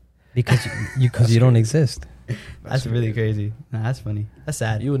death. Because you don't exist. That's really crazy. Nah, that's funny. That's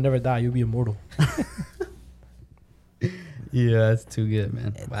sad. You would never die. You'll be immortal. Yeah, that's too good,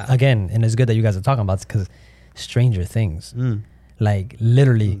 man. Wow. Again, and it's good that you guys are talking about this because Stranger Things. Mm. Like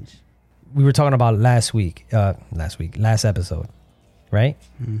literally, we were talking about last episode, right?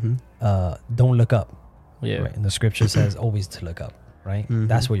 Mm-hmm. Don't look up. Yeah. Right? And the scripture says always to look up, right? Mhm.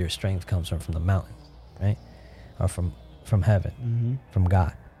 That's where your strength comes from the mountains, right? Or from heaven, Mm-hmm. from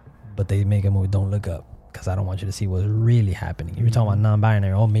God. But they make a movie, don't look up, because I don't want you to see what's really happening. You were talking about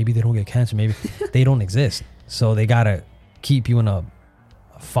non-binary. Oh, maybe they don't get cancer. Maybe they don't exist. So they gotta keep you in a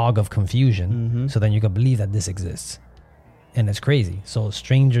fog of confusion, Mhm. so then you can believe that this exists, and it's crazy. So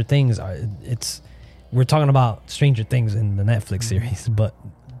Stranger Things we're talking about Stranger Things in the Netflix series, but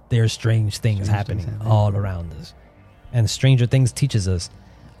there's strange things happening all around us, and Stranger Things teaches us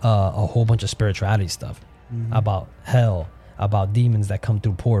a whole bunch of spirituality stuff about hell, about demons that come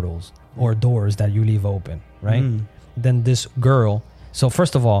through portals or doors that you leave open, right? Then this girl. So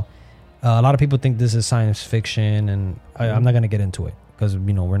first of all, a lot of people think this is science fiction, and I'm not gonna get into it because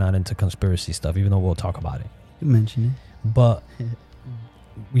we're not into conspiracy stuff, even though we'll talk about it. You mentioned it. But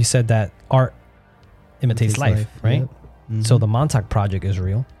we said that art imitates life, right? Yep. Mhm. So the Montauk Project is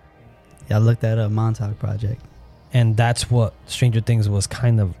real, Yeah, I looked that up. Montauk Project. and that's what Stranger Things was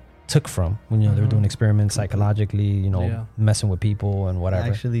kind of took from when they were doing experiments psychologically, Yeah. messing with people and whatever.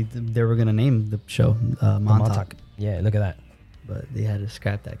 Actually, they were gonna name the show The Montauk, Yeah, look at that. but they had to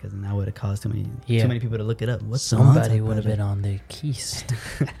scrap that because now would have caused too Yeah. many people to look it up. What's the Somebody Montauk would have Project? been on their keys.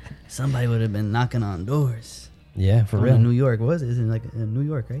 Somebody would have been knocking on doors. Yeah, for From real. New York, what was it? It's in New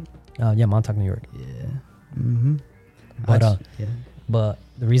York, right? Yeah, Montauk, New York. Yeah. Mm-hmm. But yeah, but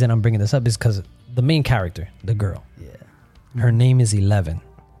the reason I'm bringing this up is because the main character, the girl, yeah. her name is 11,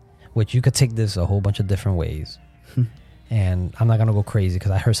 which you could take this a whole bunch of different ways. And I'm not going to go crazy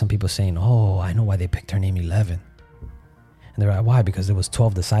because I heard some people saying, oh, I know why they picked her name 11. And they're like, why? Because there was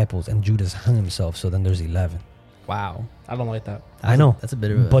 12 disciples and Judas hung himself. So then there's 11. Wow. I don't like that. I know. That's a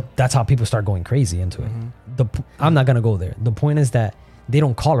bit of a... But that's how people start going crazy into it. I'm not going to go there. The point is that they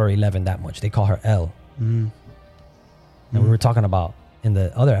don't call her 11 that much. They call her L. And we were talking about in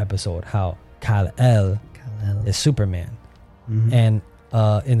the other episode how Kal-El is Superman. And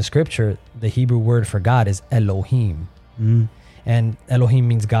in the scripture, the Hebrew word for God is Elohim. And Elohim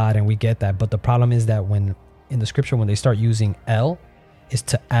means God, and we get that. But the problem is that when in the scripture, when they start using El, is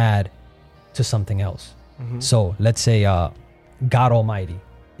to add to something else. So let's say God Almighty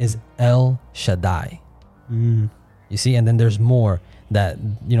is El Shaddai. You see, and then there's more that,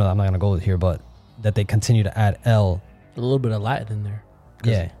 I'm not going to go here, but that they continue to add El. A little bit of Latin in there.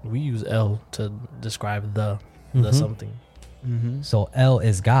 Yeah. We use L to describe the something. So El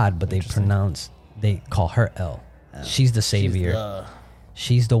is God, but they call her El. She's the savior.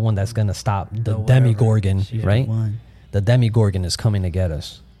 She's the one that's going to stop the Demigorgon, right? The Demigorgon is coming to get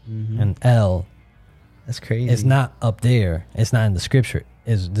us. And El, that's crazy. It's not up there. It's not in the scripture.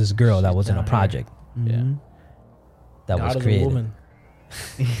 It's this girl that was in a project. Yeah. That God was created. is a woman.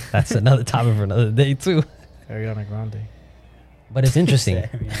 That's another topic for another day too. Ariana Grande. But it's interesting.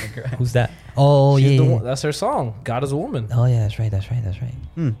 Who's that? Oh, She's yeah. That's her song. God is a woman. Oh, yeah. That's right. That's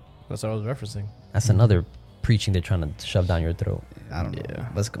That's what I was referencing. That's another preaching they're trying to shove down your throat. I don't know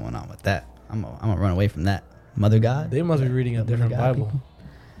what's going on with that. I'm gonna run away from that. Mother God. They must be reading a different Bible.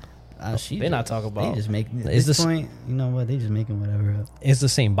 They're not talking about. They just make at this point. You know what? They just making whatever up. It's the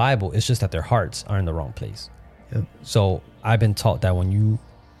same Bible. It's just that their hearts are in the wrong place. Yep. So I've been taught that when you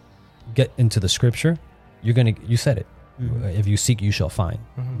get into the scripture, you said it. If you seek, you shall find.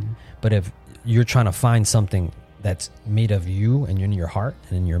 But if you're trying to find something that's made of you and in your heart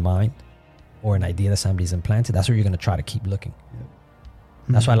and in your mind, or an idea that somebody's implanted, that's where you're going to try to keep looking.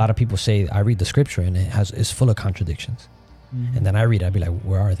 That's why a lot of people say, I read the scripture and it's full of contradictions. And then I read it, I'd be like,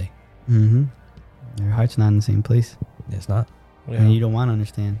 where are they? Their heart's not in the same place. It's not. And you don't want to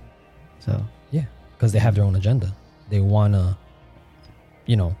understand. So yeah, because they have their own agenda. They want to,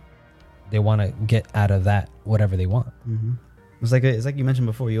 they want to get out of that whatever they want. It's like you mentioned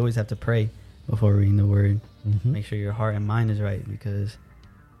before. You always have to pray before reading the word. Make sure your heart and mind is right, because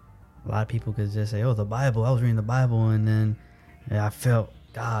a lot of people could just say, "Oh, the Bible. I was reading the Bible, and then I felt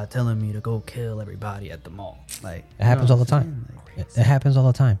God telling me to go kill everybody at the mall." Like it happens all the time. It happens all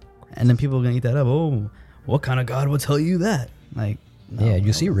the time. And then people are gonna eat that up. Oh, what kind of God would tell you that? Like, no,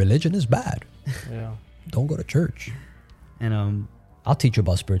 you see, religion is bad. Yeah. Don't go to church. And I'll teach you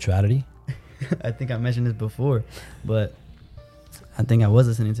about spirituality. I think I mentioned this before, but I think I was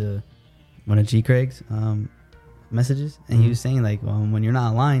listening to one of G. Craig's messages, and he was saying like, when you're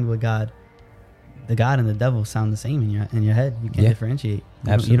not aligned with God, the God and the devil sound the same in your head. You can't differentiate.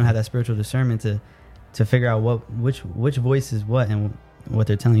 You don't have that spiritual discernment to figure out which voice is what and what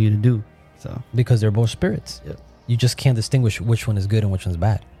they're telling you to do. So because they're both spirits, you just can't distinguish which one is good and which one's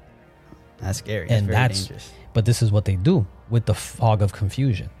bad. That's scary. And that's dangerous. But this is what they do with the fog of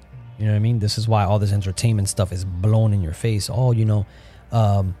confusion. You know what I mean? This is why all this entertainment stuff is blown in your face. Oh,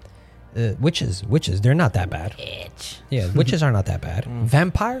 witches, they're not that bad. Yeah, witches are not that bad.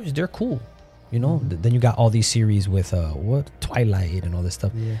 Vampires, they're cool. Then you got all these series with Twilight and all this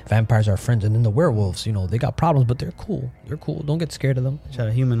stuff. Vampires are friends, and then the werewolves, they got problems, but they're cool. Don't get scared of them. Try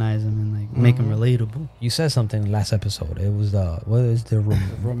to humanize them and like make them relatable. You said something last episode. It was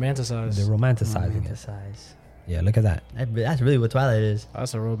romanticize. They're romanticizing it. Yeah, look at that. That's really what Twilight is.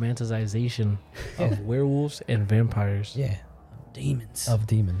 That's a romanticization of werewolves and vampires. Yeah. Demons. Of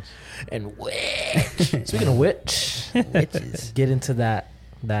demons. And speaking of witches, get into that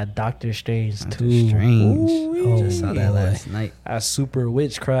Doctor Strange too. Just saw that last night. Super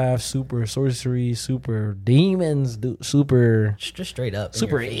witchcraft, super sorcery, super demons, super just straight up,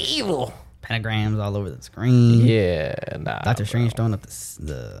 super evil. Pentagrams all over the screen. Yeah, Doctor Strange throwing up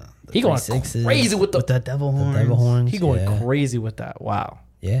the he going crazy with the devil horns. He going crazy with that. Wow.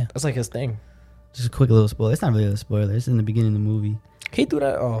 Yeah, that's like his thing. Just a quick little spoiler. It's not really a spoiler. It's in the beginning of the movie. He do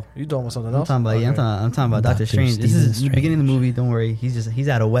that. Oh, you talking about something else? I'm talking about Doctor Strange. This is the beginning of the movie. Don't worry. He's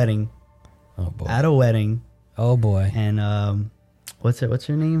at a wedding. Oh boy. At a wedding. Oh boy. And what's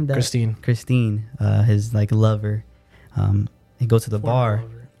her name? Christine. Christine. His like lover. He goes to the bar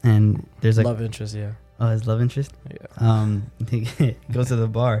and there's like love interest. Yeah. Oh, his love interest. Yeah. He goes to the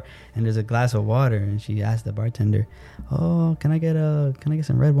bar and there's a glass of water and she asks the bartender, "Oh, can I get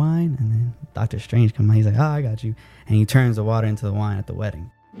some red wine?" And then Doctor Strange comes out. He's like, "Oh, I got you." And he turns the water into the wine at the wedding.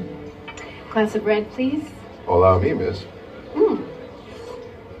 Glass of red, please. Allow me, miss.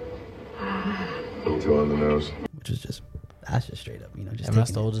 too on the nose. which is just that's just straight up, you know, just And that's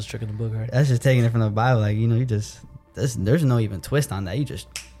taking the it. oldest trick in the book, right? That's just taking it from the Bible, like, you know, you just there's no even twist on that. You just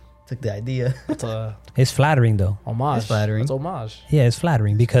took the idea. That's It's flattering though. homage. It's flattering. It's homage. Yeah, it's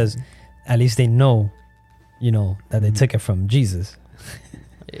flattering because at least they know, you know, that they took it from Jesus.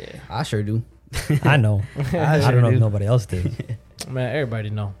 Yeah. I sure do. I know. I sure don't know do. if nobody else did. Man, everybody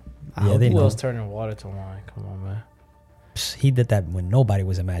know. Yeah, they Who know. else turning water to wine? Come on, man. Psst, he did that when nobody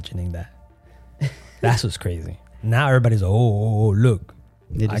was imagining that. That's what's crazy. Now everybody's oh look,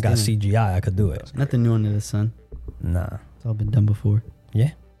 They I just got didn't. CGI. I could do it. Nothing new under the sun. Nah. It's all been done before.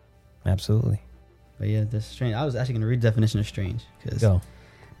 Yeah. Absolutely. But yeah, this Strange. I was actually going to read the definition of Strange because Go.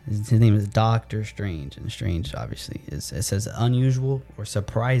 his name is Doctor Strange, and Strange obviously it says unusual or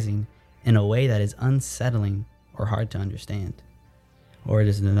surprising in a way that is unsettling or hard to understand. Or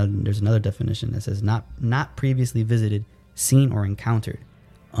there's another definition that says not previously visited, seen or encountered,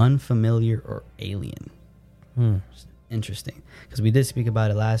 unfamiliar or alien. Interesting, because we did speak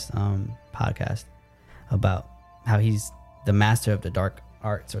about it last podcast about how he's the master of the dark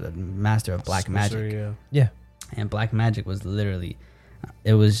arts or the master of black magic. Sorcery, yeah. Yeah. And black magic was literally,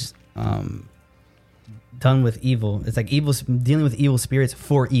 it was done with evil. It's like dealing with evil spirits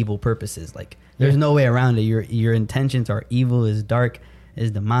for evil purposes. Like there's no way around it. Your intentions are evil, is dark,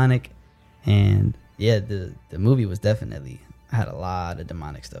 is demonic, and yeah, the movie was definitely had a lot of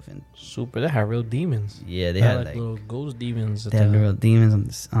demonic stuff in. Super. They had real demons. Yeah, they They had had like little ghost demons. they had real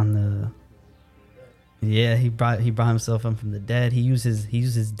demons on the. Yeah, he brought himself up from the dead. He used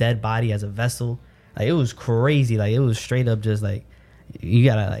his dead body as a vessel. Like it was crazy. Like it was straight up just like you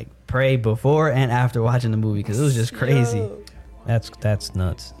gotta like pray before and after watching the movie because it was just crazy. That's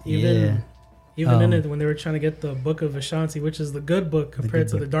nuts. Even in Um, it, when they were trying to get the Book of Ashanti, which is the good book compared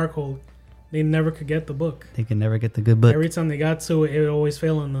to the Darkhold, they never could get the book. They could never get the good book. Every time they got to it, it would always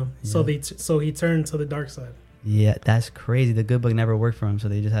fail on them. So he turned to the dark side. Yeah, that's crazy. The good book never worked for him, so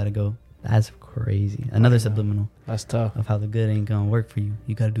they just had to go. That's crazy. Another subliminal That's tough. of how the good ain't gonna work for you.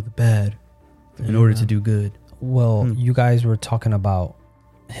 You gotta do the bad in order to do good. Well, you guys were talking about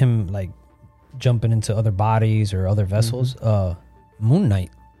him like jumping into other bodies or other vessels. Moon Knight,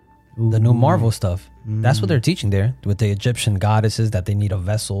 the new Marvel stuff. That's what they're teaching there with the Egyptian goddesses, that they need a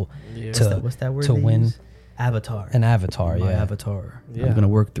vessel Yeah. What's that word to they win use? Avatar. an avatar. My Yeah, avatar. Yeah. I'm gonna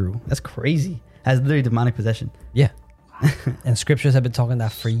work through. That's crazy. Has literally demonic possession. yeah. And scriptures have been talking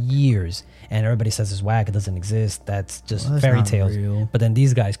that for years, and everybody says it's whack. It doesn't exist. That's just Well, that's fairy not tales. real. But then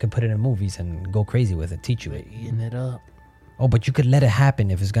these guys could put it in movies and go crazy with it, teach you it. Eating it up. Oh, but you could let it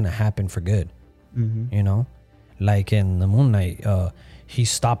happen if it's gonna happen for good. You know, like in the Moon Knight, he's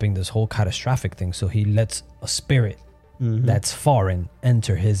stopping this whole catastrophic thing, so he lets a spirit that's foreign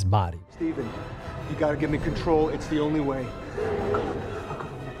enter his body. Steven, you gotta give me control. It's the only way.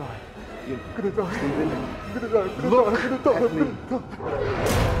 You're gonna die. Steven, you're gonna die. Look at me.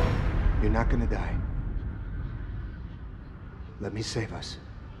 You're not gonna die. Let me save us.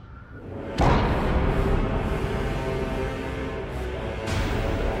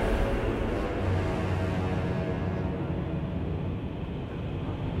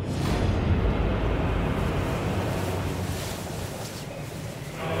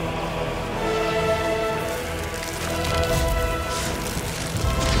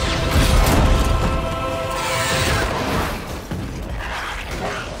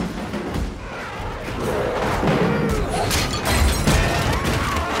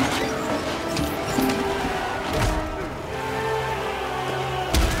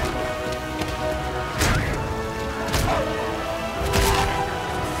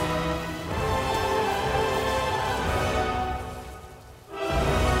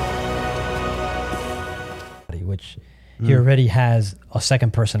 Which he already has a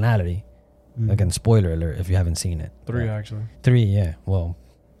second personality. Again, spoiler alert if you haven't seen it. 3 actually. 3, yeah. Well,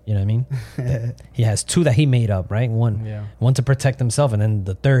 you know what I mean? He has 2 that he made up, right? One to protect himself, and then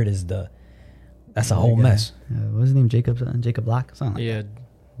the third is that's a whole mess. What's his name? Jacob Locke? Something like Yeah.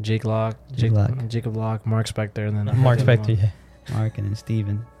 Jake Locke. Jacob Locke, Mark Spector, and then Mark Spector, yeah. that. Mark and then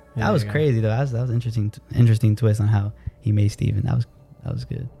Steven. Yeah, That was there you go. crazy though. That was interesting twist on how he made Steven. That was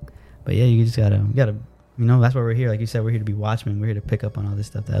good. But yeah, you just gotta you know, that's why we're here. Like you said, we're here to be watchmen. We're here to pick up on all this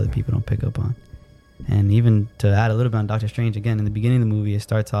stuff that other people don't pick up on. And even to add a little bit on Doctor Strange, again, in the beginning of the movie, it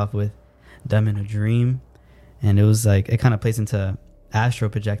starts off with them in a dream. And it was like, it kind of plays into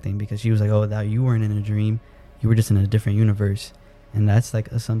astral projecting because she was like, oh, that you weren't in a dream. You were just in a different universe. And that's like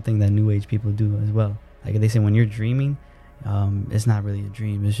something that New Age people do as well. Like they say when you're dreaming, it's not really a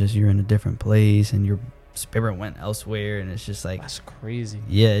dream. It's just you're in a different place and your spirit went elsewhere. And it's just like, That's crazy.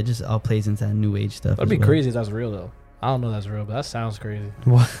 yeah, it just all plays into that New Age stuff. That'd as be well. crazy if that's real though. I don't know that's real, but that sounds crazy.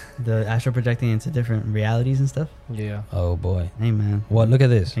 What? The astral projecting into different realities and stuff. Yeah. Oh boy. Hey man, Well, look at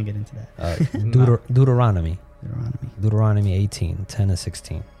this. can't get into that. Deuteronomy. Deuteronomy. Deuteronomy 18, 10 to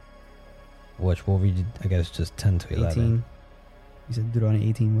 16. Which we'll read, I guess, just 10 to 11. 18. You said Deuteronomy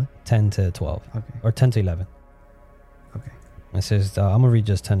 18. What? 10 to 12. Okay. Or 10 to 11. Okay. It says, I'm going to read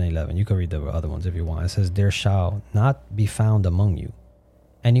just 10 and 11. You can read the other ones if you want. It says, there shall not be found among you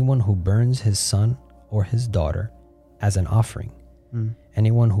anyone who burns his son or his daughter as an offering.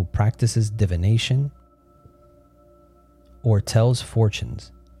 Anyone who practices divination or tells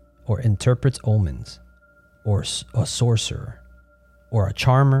fortunes or interprets omens or a sorcerer or a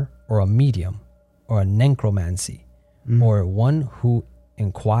charmer or a medium or a necromancy or one who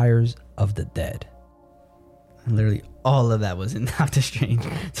inquires of the dead. And literally all of that was in Doctor Strange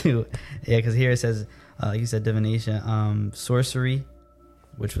too. Yeah, because here it says, you said divination, sorcery,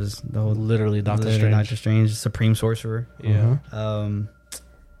 which was the whole Literally Doctor Strange, supreme sorcerer. Yeah.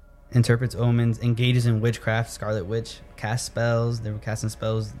 Interprets omens, engages in witchcraft, Scarlet Witch, casts spells. They were casting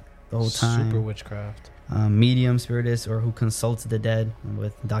spells the whole time. Super witchcraft. Medium, spiritist, or who consults the dead,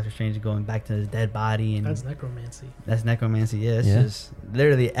 with Doctor Strange going back to his dead body. And That's necromancy. that's necromancy. Yeah, it's Yeah. just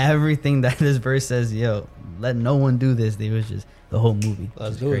literally everything that this verse says. Yo, let no one do this. It was just the whole movie.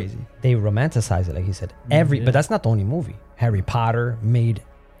 Let's It's do it. crazy. They romanticize it, like he said. Yeah. But that's not the only movie. Harry Potter made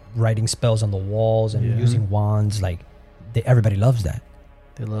writing spells on the walls and Yeah. using wands. Like, everybody loves that.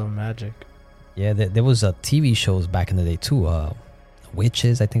 They love magic. Yeah, there was TV shows back in the day too.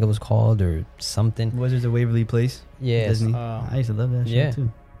 Witches, I think it was called, or something. Wizards of Waverly Place. Yes. Disney. Oh. I used to love that show Yeah. too.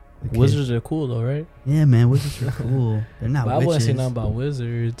 The kid. Wizards are cool though, right? Yeah, man, wizards are cool. They're not But I witches. wouldn't say nothing about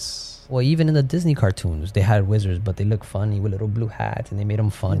wizards. Well, even in the Disney cartoons, they had wizards, but they look funny with little blue hats, and they made them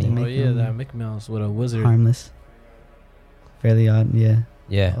funny. They Oh make yeah, them that Mickey Mouse with a wizard. Harmless. Fairly odd. Yeah.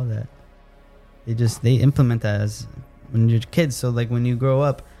 Yeah. All that. They implement that as when you're kids. So like when you grow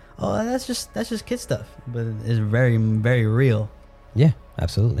up, oh, that's just kid stuff. But it's very, very real. Yeah,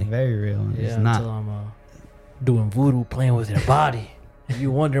 absolutely. Very real. Yeah, It's until not. I'm doing voodoo, playing with your body, and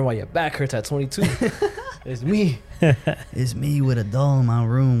you wondering why your back hurts at 22. It's me. It's me with a doll in my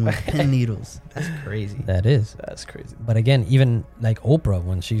room with pin needles. That's crazy. That is. That's crazy. But again, even like Oprah,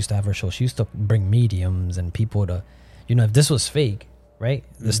 when she used to have her show, she used to bring mediums and people to, if this was fake, right?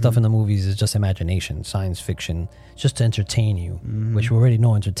 The stuff in the movies is just imagination, science fiction, just to entertain you, which we already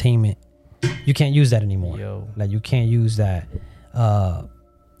know entertainment. You can't use that anymore. Yo. Like, you can't use that.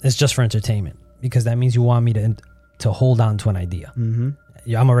 It's just for entertainment, because that means you want me to hold on to an idea.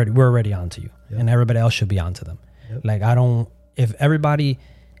 Yeah, we're already on to you, and everybody else should be on to them. Like, if everybody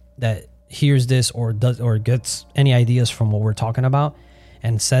that hears this or gets any ideas from what we're talking about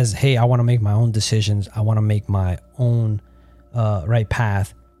and says, hey, I want to make my own decisions, I want to make my own right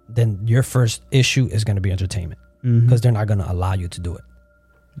path, then your first issue is going to be entertainment, because they're not going to allow you to do it.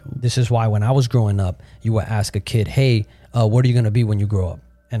 This is why when I was growing up, you would ask a kid, hey, what are you going to be when you grow up?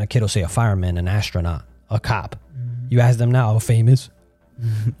 And a kid will say a fireman, an astronaut, a cop. You ask them now, famous.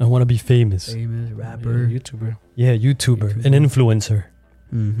 I want to be famous. Famous rapper. Yeah, YouTuber. Yeah, YouTuber, an influencer.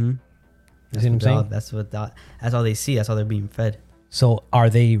 Mm-hmm. You see what I'm saying? That's all they see. That's all they're being fed. So are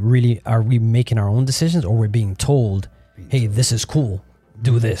we making our own decisions, or we're being told, hey, this is cool,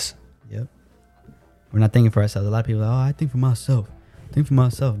 do this? Yep. We're not thinking for ourselves. A lot of people are, I think for myself.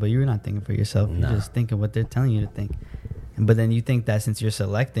 But you're not thinking for yourself. Nah. You're just thinking what they're telling you to think. But then you think that since you're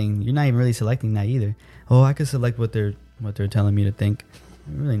selecting, you're not even really selecting that either. Oh, I could select what they're telling me to think.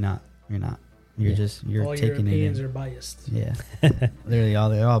 You're really not. You're not. You're just All your taking it opinions in. are biased. Yeah. Literally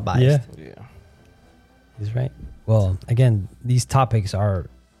they're all biased. Yeah. He's right. Well, again, these topics are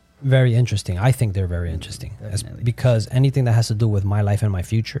very interesting. I think they're very interesting. Definitely. Because anything that has to do with my life and my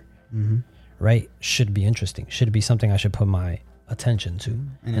future, right, should be interesting. Should be something I should put my attention to.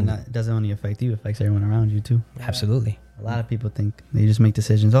 And it doesn't only affect you, it affects everyone around you too. Absolutely. A lot of people think they just make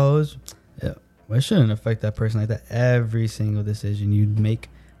decisions. Well, it shouldn't affect that person like that. Every single decision you make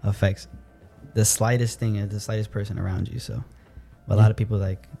affects the slightest thing, the slightest person around you. So a lot of people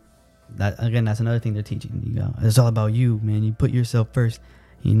like that. Again, that's another thing they're teaching. You go, it's all about you, man. You put yourself first.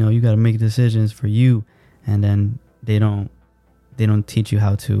 You got to make decisions for you, and then they don't teach you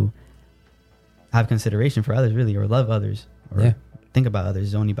how to have consideration for others, really, or love others, or think about others.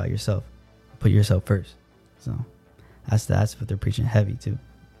 It's only about yourself. Put yourself first. So that's what they're preaching heavy too.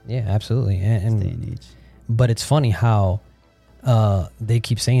 Yeah, absolutely. And Day and age. but it's funny how they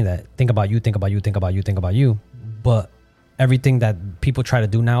keep saying that. Think about you, think about you, think about you, think about you. But everything that people try to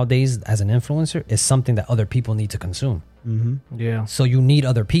do nowadays as an influencer is something that other people need to consume. Mm-hmm. Yeah. So you need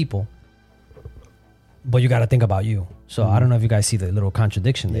other people but you got to think about you. So I don't know if you guys see the little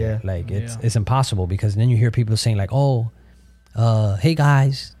contradiction there. Yeah. Like it's impossible, because then you hear people saying like, oh, hey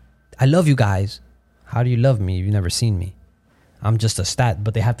guys, I love you guys. How do you love me if you've never seen me? I'm just a stat.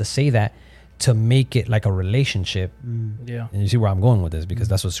 But they have to say that to make it like a relationship. Yeah. And you see where I'm going with this, because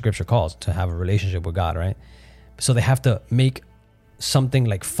that's what scripture calls, to have a relationship with God, right? So they have to make something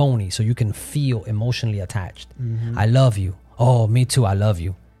like phony so you can feel emotionally attached. I love you. Oh, me too. I love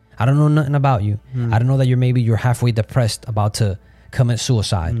you. I don't know nothing about you. I don't know that you're halfway depressed about to commit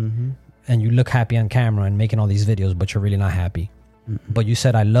suicide, and you look happy on camera and making all these videos, but you're really not happy. But you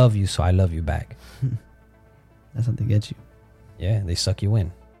said I love you, so I love you back. That's what they get you. Yeah, they suck you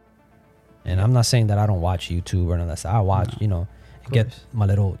in. And I'm not saying that I don't watch YouTube or none of that stuff. I watch, get my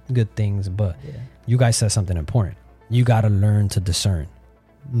little good things, but you guys said something important. You got to learn to discern.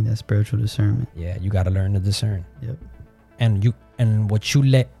 You need that spiritual discernment. Yeah, you got to learn to discern. Yep. And what you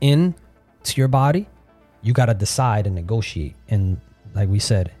let in to your body, you got to decide and negotiate. And like we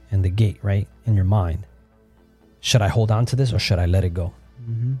said, in the gate, right? In your mind. Should I hold on to this or should I let it go?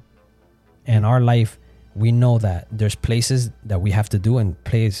 And our life, we know that there's places that we have to do and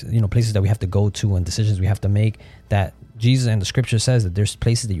places that we have to go to and decisions we have to make, that Jesus and the scripture says that there's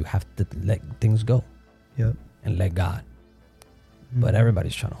places that you have to let things go. Yep. And let God. But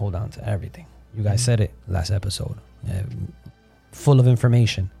everybody's trying to hold on to everything. You guys said it last episode. Full of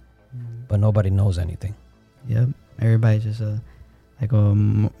information, but nobody knows anything. Yep. Everybody's just like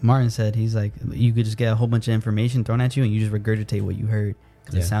Martin said, he's like, you could just get a whole bunch of information thrown at you and you just regurgitate what you heard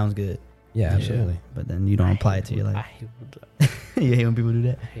because it sounds good. Yeah, absolutely. But then you don't apply it to your life. I hate that. You hate when people do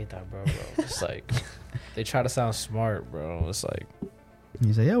that? I hate that, bro. It's like they try to sound smart, bro. It's like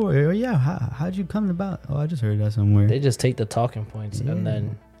you say, how'd you come about? Oh, I just heard that somewhere. they just take the talking points and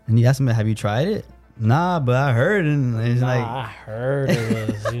then you ask them, have you tried it? Nah, but I heard it. And it's like, I heard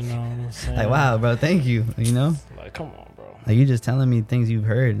it was, you know what I'm saying? like, wow, bro, thank you. Like, come on, bro. Like, you just telling me things you've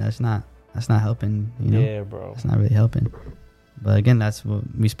heard. That's not helping. Yeah, bro. It's not really helping. But again, that's what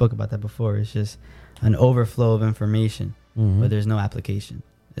we spoke about that before. It's just an overflow of information, but there's no application.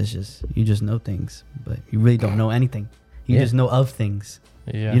 It's just, you just know things, but you really don't know anything. You just know of things.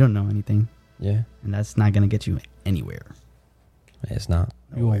 Yeah. You don't know anything. Yeah. And that's not going to get you anywhere. It's not.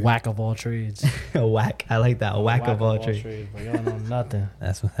 You a whack of all trades. A whack. I like that. A whack of all trades. But you don't know nothing.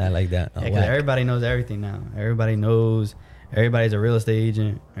 That's what I like that. Yeah, 'cause everybody knows everything now. Everybody knows. Everybody's a real estate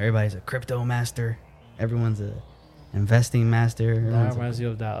agent. Everybody's a crypto master. Everyone's a investing master. That reminds you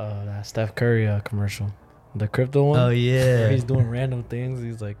of that Steph Curry commercial. The crypto one? Oh, yeah. Where he's doing random things.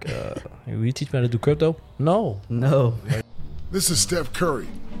 He's like, hey, will you teach me how to do crypto? No. This is Steph Curry,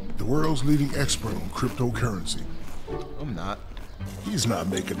 the world's leading expert on cryptocurrency. I'm not. He's not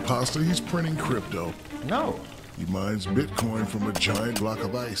making pasta, he's printing crypto. No. He mines Bitcoin from a giant block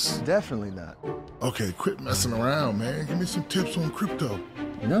of ice. Definitely not. Okay, quit messing around, man. Give me some tips on crypto.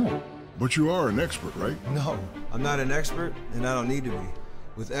 No. But you are an expert, right? No, I'm not an expert, and I don't need to be.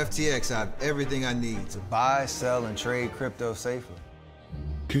 With FTX, I have everything I need to buy, sell, and trade crypto safely.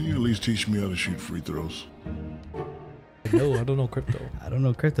 Can you at least teach me how to shoot free throws? No, I don't know crypto. I don't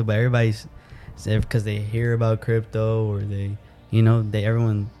know crypto, but everybody's, because they hear about crypto or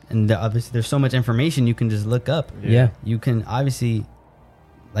everyone, and obviously there's so much information you can just look up. Yeah. You can obviously,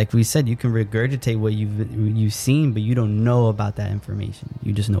 like we said, you can regurgitate what you've seen, but you don't know about that information.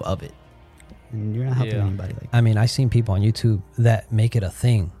 You just know of it. And you're not helping anybody like that. I mean, I've seen people on YouTube that make it a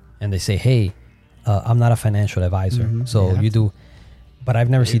thing and they say, hey, I'm not a financial advisor. So you do, but I've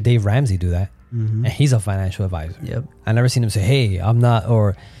never seen Dave Ramsey do that. And he's a financial advisor. Yep. I never seen him say, hey, I'm not,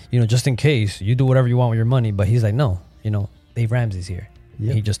 or, just in case you do whatever you want with your money. But he's like, no, Dave Ramsey's here.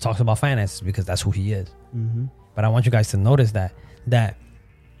 Yep. He just talks about finances because that's who he is. But I want you guys to notice that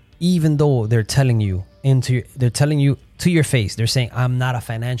even though they're telling you to your face, they're saying, I'm not a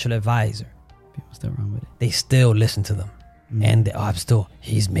financial advisor. People still wrong with it. They still listen to them. And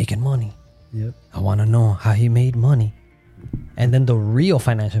he's making money. Yep. I want to know how he made money. And then the real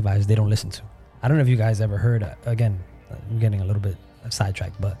financial advisors, they don't listen to. I don't know if you guys ever heard, again, I'm getting a little bit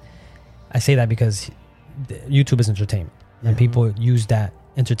sidetracked, but I say that because YouTube is entertainment. And people use that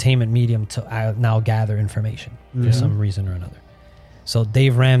entertainment medium to now gather information for some reason or another. So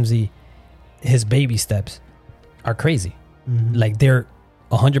Dave Ramsey, his baby steps are crazy. Like they're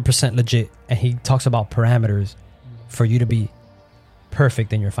 100% legit. And he talks about parameters for you to be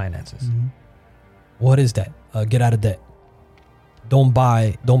perfect in your finances. What is that? Get out of debt. Don't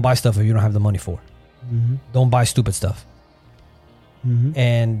buy stuff if you don't have the money for. Don't buy stupid stuff.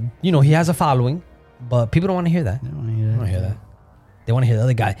 And he has a following, but people don't want to hear that. They don't want to hear that. They want to hear the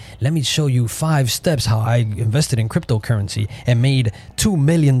other guy. Let me show you 5 steps how I invested in cryptocurrency and made $2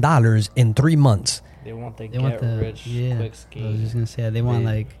 million in 3 months. They want the They want the rich quick scheme. I was just gonna say they want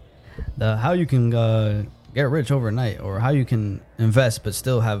like the how you can get rich overnight, or how you can invest but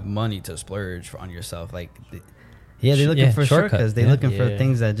still have money to splurge on yourself. Like, they're looking for shortcuts. They're looking for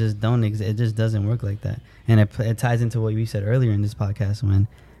things that just don't exist. It just doesn't work like that. And it ties into what we said earlier in this podcast, when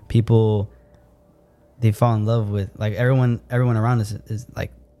people, they fall in love with, like, everyone around us is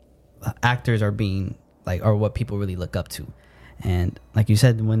like, actors are being like, are what people really look up to. And like you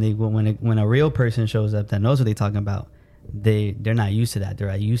said, when a real person shows up that knows what they're talking about, they're not used to that. They're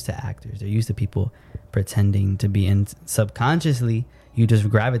not used to actors. They're used to people pretending to be, and subconsciously you just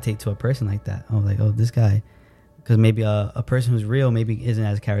gravitate to a person like that. Oh, like, oh, this guy, because maybe a person who's real maybe isn't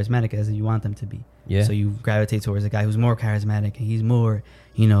as charismatic as you want them to be. Yeah. So you gravitate towards a guy who's more charismatic and he's more,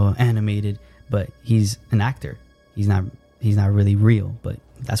 animated, but he's an actor. He's not really real, but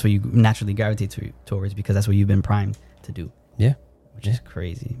that's what you naturally gravitate towards, because that's what you've been primed to do. Yeah. Which is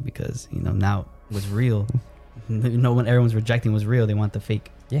crazy, because now what's real, when everyone's rejecting what's real, they want the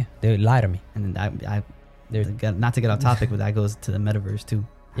fake. Yeah, they lie to me. And then not to get off topic, but that goes to the metaverse too.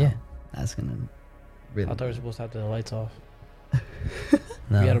 Yeah, that's gonna really. I thought we were supposed to have the lights off.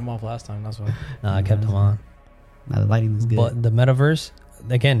 No. We had them off last time. That's why. No, I kept them on. Now the lighting is good. But the metaverse,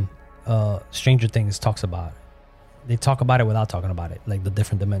 again, Stranger Things talks about it. They talk about it without talking about it, like the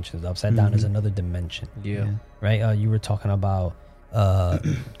different dimensions. The upside down is another dimension. Yeah. Right. You were talking about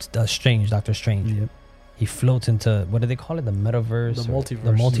Doctor Strange. Yep. He floats into, what do they call it? The metaverse. The multiverse.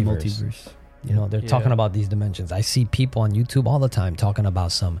 The multiverse. They're talking about these dimensions. I see people on YouTube all the time talking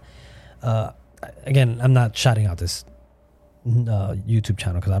about some. Again, I'm not shouting out this YouTube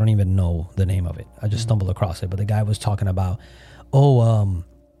channel because I don't even know the name of it. I just stumbled across it. But the guy was talking about, what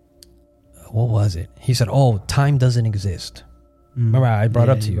was it? He said, time doesn't exist. Remember I brought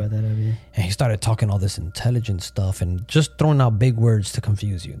up to you. Brought that up, yeah. And he started talking all this intelligent stuff and just throwing out big words to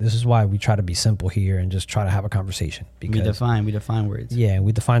confuse you. This is why we try to be simple here and just try to have a conversation. Because we define words. Yeah,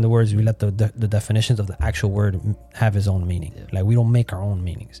 we define the words. We let the definitions of the actual word have its own meaning. Yeah. Like, we don't make our own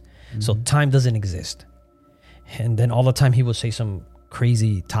meanings. So time doesn't exist. And then all the time he would say some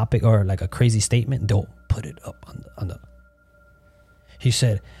crazy topic or like a crazy statement. They'll put it up on the. He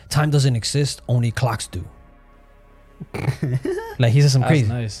said, time doesn't exist, only clocks do. Like, he said some crazy.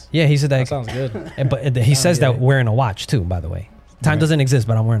 Nice. Yeah, he said that. That sounds good. But he says that wearing a watch too, by the way. Time doesn't exist,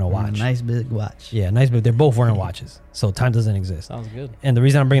 but I'm wearing a watch. Nice big watch. Yeah, nice, but they're both wearing watches. So time doesn't exist. Sounds good. And the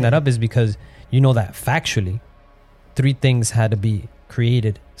reason I'm bringing that up is because you know that factually, 3 things had to be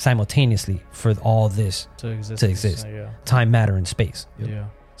created simultaneously for all this to exist. Yeah. Time, matter, and space. Yeah.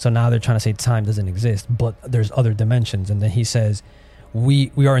 So now they're trying to say time doesn't exist, but there's other dimensions. And then he says,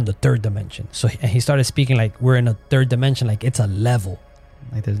 we are in the 3rd dimension. So he started speaking like we're in a 3rd dimension, like it's a level.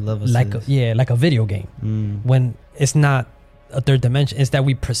 Like there's levels. Like a video game. When it's not a 3rd dimension, it's that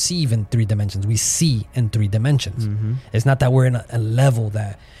we perceive in 3 dimensions. We see in 3 dimensions. It's not that we're in a level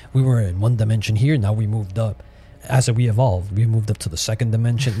that we were in 1 dimension here, now we moved up. As we evolved, we moved up to the 2nd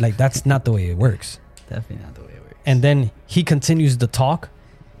dimension. Like, that's not the way it works. Definitely not the way it works. And then he continues to talk,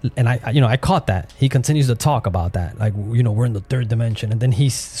 and I caught that. He continues to talk about that. Like, we're in the 3rd dimension. And then he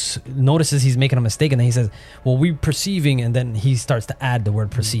notices he's making a mistake, and then he says, well, we're perceiving, and then he starts to add the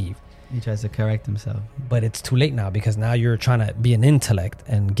word perceive. He tries to correct himself. But it's too late now, because now you're trying to be an intellect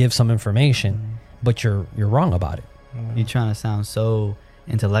and give some information, but you're wrong about it. You're trying to sound so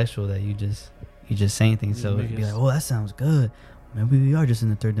intellectual that you just saying things. So you'd be like, oh, that sounds good. Maybe we are just in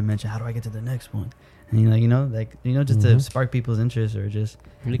the 3rd dimension. How do I get to the next one? And you're like, just to spark people's interest or just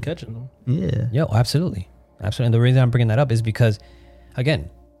really catching them. Yeah. Yo, absolutely. Absolutely. And the reason I'm bringing that up is because, again,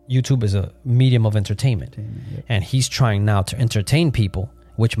 YouTube is a medium of entertainment. And he's trying now to entertain people,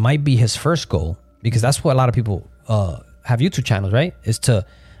 which might be his first goal, because that's what a lot of people have YouTube channels, right? Is to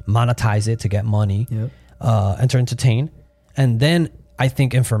monetize it, to get money, and to entertain. And then I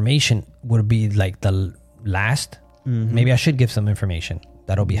think information would be like the last. Maybe I should give some information.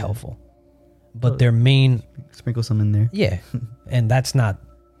 That'll be helpful. But their main... Sprinkle some in there. Yeah. And that's not,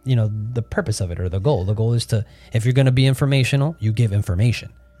 the purpose of it or the goal. The goal is to, if you're going to be informational, you give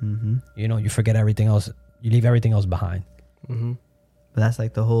information. You forget everything else. You leave everything else behind. But that's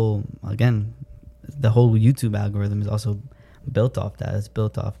like the whole YouTube algorithm is also built off that. It's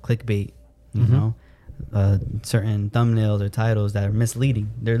built off clickbait, you know? Certain thumbnails or titles that are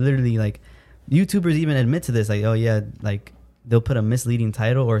misleading. They're literally like, YouTubers even admit to this, like, oh yeah, like they'll put a misleading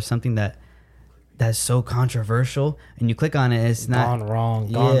title or something that's so controversial, and you click on it, it's not gone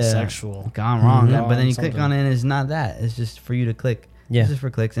wrong, gone sexual, gone wrong. But then you click on it, and it's not that. It's just for you to click. Yeah, it's just for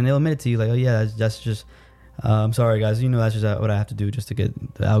clicks, and they'll admit it to you, like, oh yeah, that's just. I'm sorry, guys. That's just what I have to do just to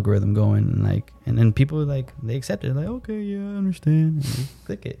get the algorithm going, and then people like they accept it, like, okay, yeah, I understand. And they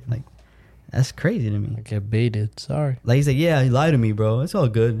click it, like. That's crazy to me. I get baited. Sorry. Like he's like, yeah, he lied to me, bro. It's all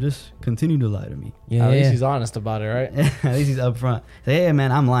good. Just continue to lie to me. Yeah, At least he's honest about it, right? At least he's upfront. Say, hey,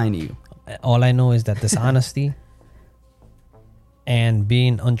 man, I'm lying to you. All I know is that dishonesty and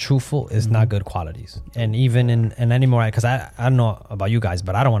being untruthful is not good qualities. And even in any more, because I don't know about you guys,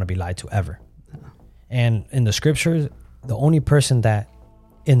 but I don't want to be lied to ever. And in the scriptures, the only person that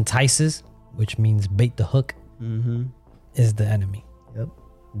entices, which means bait the hook, is the enemy. Yep.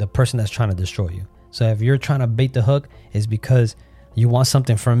 The person that's trying to destroy you. So if you're trying to bait the hook, it's because you want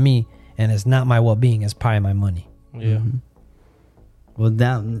something from me, and it's not my well-being, it's probably my money. Yeah. Well,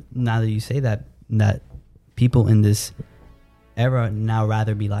 now that you say that people in this era now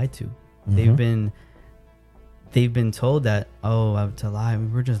rather be lied to. They've been told that, oh, to lie,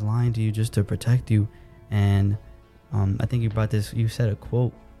 we're just lying to you just to protect you. And I think you said a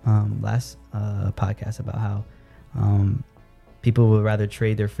quote last podcast about how people would rather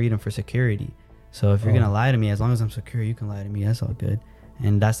trade their freedom for security. So if you're gonna lie to me, as long as I'm secure, you can lie to me. That's all good.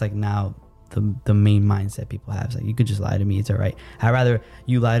 And that's like now the main mindset people have. It's like, you could just lie to me, it's all right. I'd rather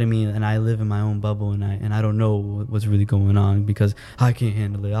you lie to me and I live in my own bubble and I don't know what's really going on because I can't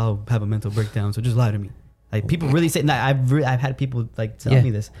handle it. I'll have a mental breakdown. So just lie to me. Like people really say. I've had people like tell me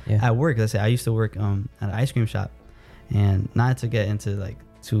this at work. Let's say I used to work at an ice cream shop, and not to get into like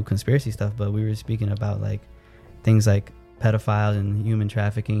too conspiracy stuff, but we were speaking about like things like pedophiles and human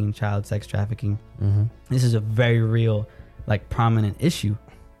trafficking, child sex trafficking. This is a very real, like, prominent issue.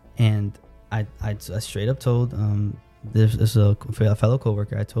 And I straight up told this is a fellow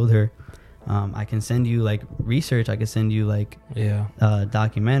coworker. I told her, I can send you like research. I can send you like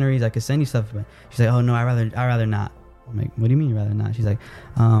documentaries. I could send you stuff. But she's like, oh no, I rather not. I'm like, what do you mean you rather not? She's like,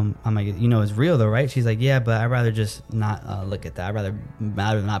 I'm like, it's real though, right? She's like, yeah, but I'd rather just not look at that. I'd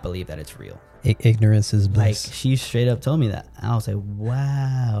rather not believe that it's real. Ignorance is bliss. Like, she straight up told me that. I was like,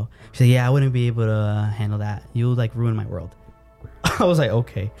 wow. She's like, yeah, I wouldn't be able to handle that. You'll like ruin my world. I was like,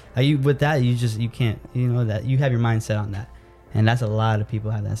 okay. With that, you can't, that you have your mindset on that. And that's a lot of people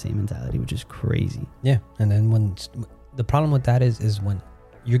have that same mentality, which is crazy. Yeah. And then when the problem with that is when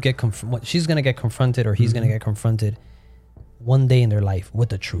you get she's going to get confronted or he's going to get confronted one day in their life with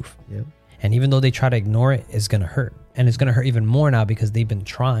the truth. Yep. And even though they try to ignore it, it's going to hurt. And it's going to hurt even more now because they've been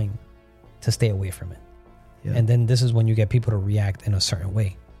trying to stay away from it. Yep. And then this is when you get people to react in a certain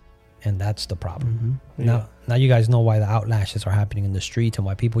way. And that's the problem. Now you guys know why the outlashes are happening in the streets and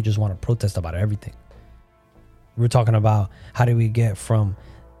why people just want to protest about everything. We're talking about how do we get from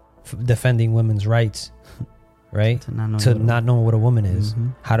defending women's rights, right, to not knowing what a woman is.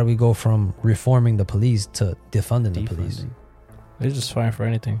 How do we go from reforming the police to defunding the police? They're just fine for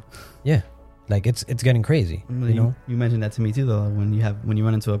anything. Yeah, like it's getting crazy. You mentioned that to me too, though. When you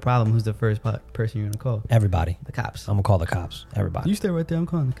run into a problem, who's the first person you're gonna call? Everybody. The cops. I'm gonna call the cops. Everybody. You stay right there. I'm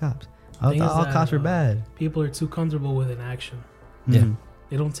calling the cops. I thought all cops were bad. People are too comfortable with inaction. Yeah.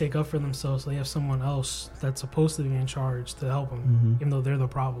 They don't take up for themselves. So they have someone else that's supposed to be in charge to help them, even though they're the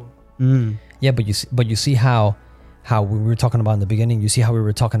problem. Yeah, but you see how we were talking about in the beginning. You see how we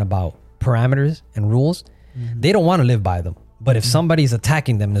were talking about parameters and rules. They don't want to live by them. But if somebody's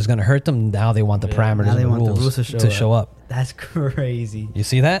attacking them and it's going to hurt them, now they want the parameters and the rules to show up. That's crazy. You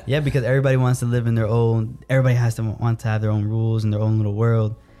see that? Yeah, because everybody wants to live in their own. Everybody want to have their own rules in their own little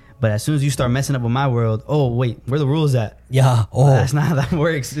world. But as soon as you start messing up with my world, oh wait, where the rules at? Yeah. Oh, that's not how that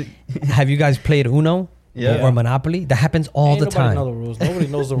works. Have you guys played Uno? Yeah. Or Monopoly? That happens all the time. Know the rules. Nobody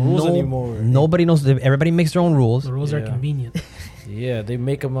knows the rules anymore. Nobody knows. Everybody makes their own rules. The rules are convenient. Yeah, they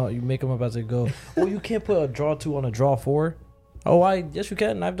make them up. You make them up as they go. Oh, you can't put a draw 2 on a draw 4. Oh, yes you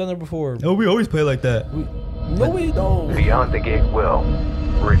can. I've done it before. Oh, we always play like that. No, we don't. Beyond the Gate will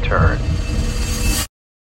return.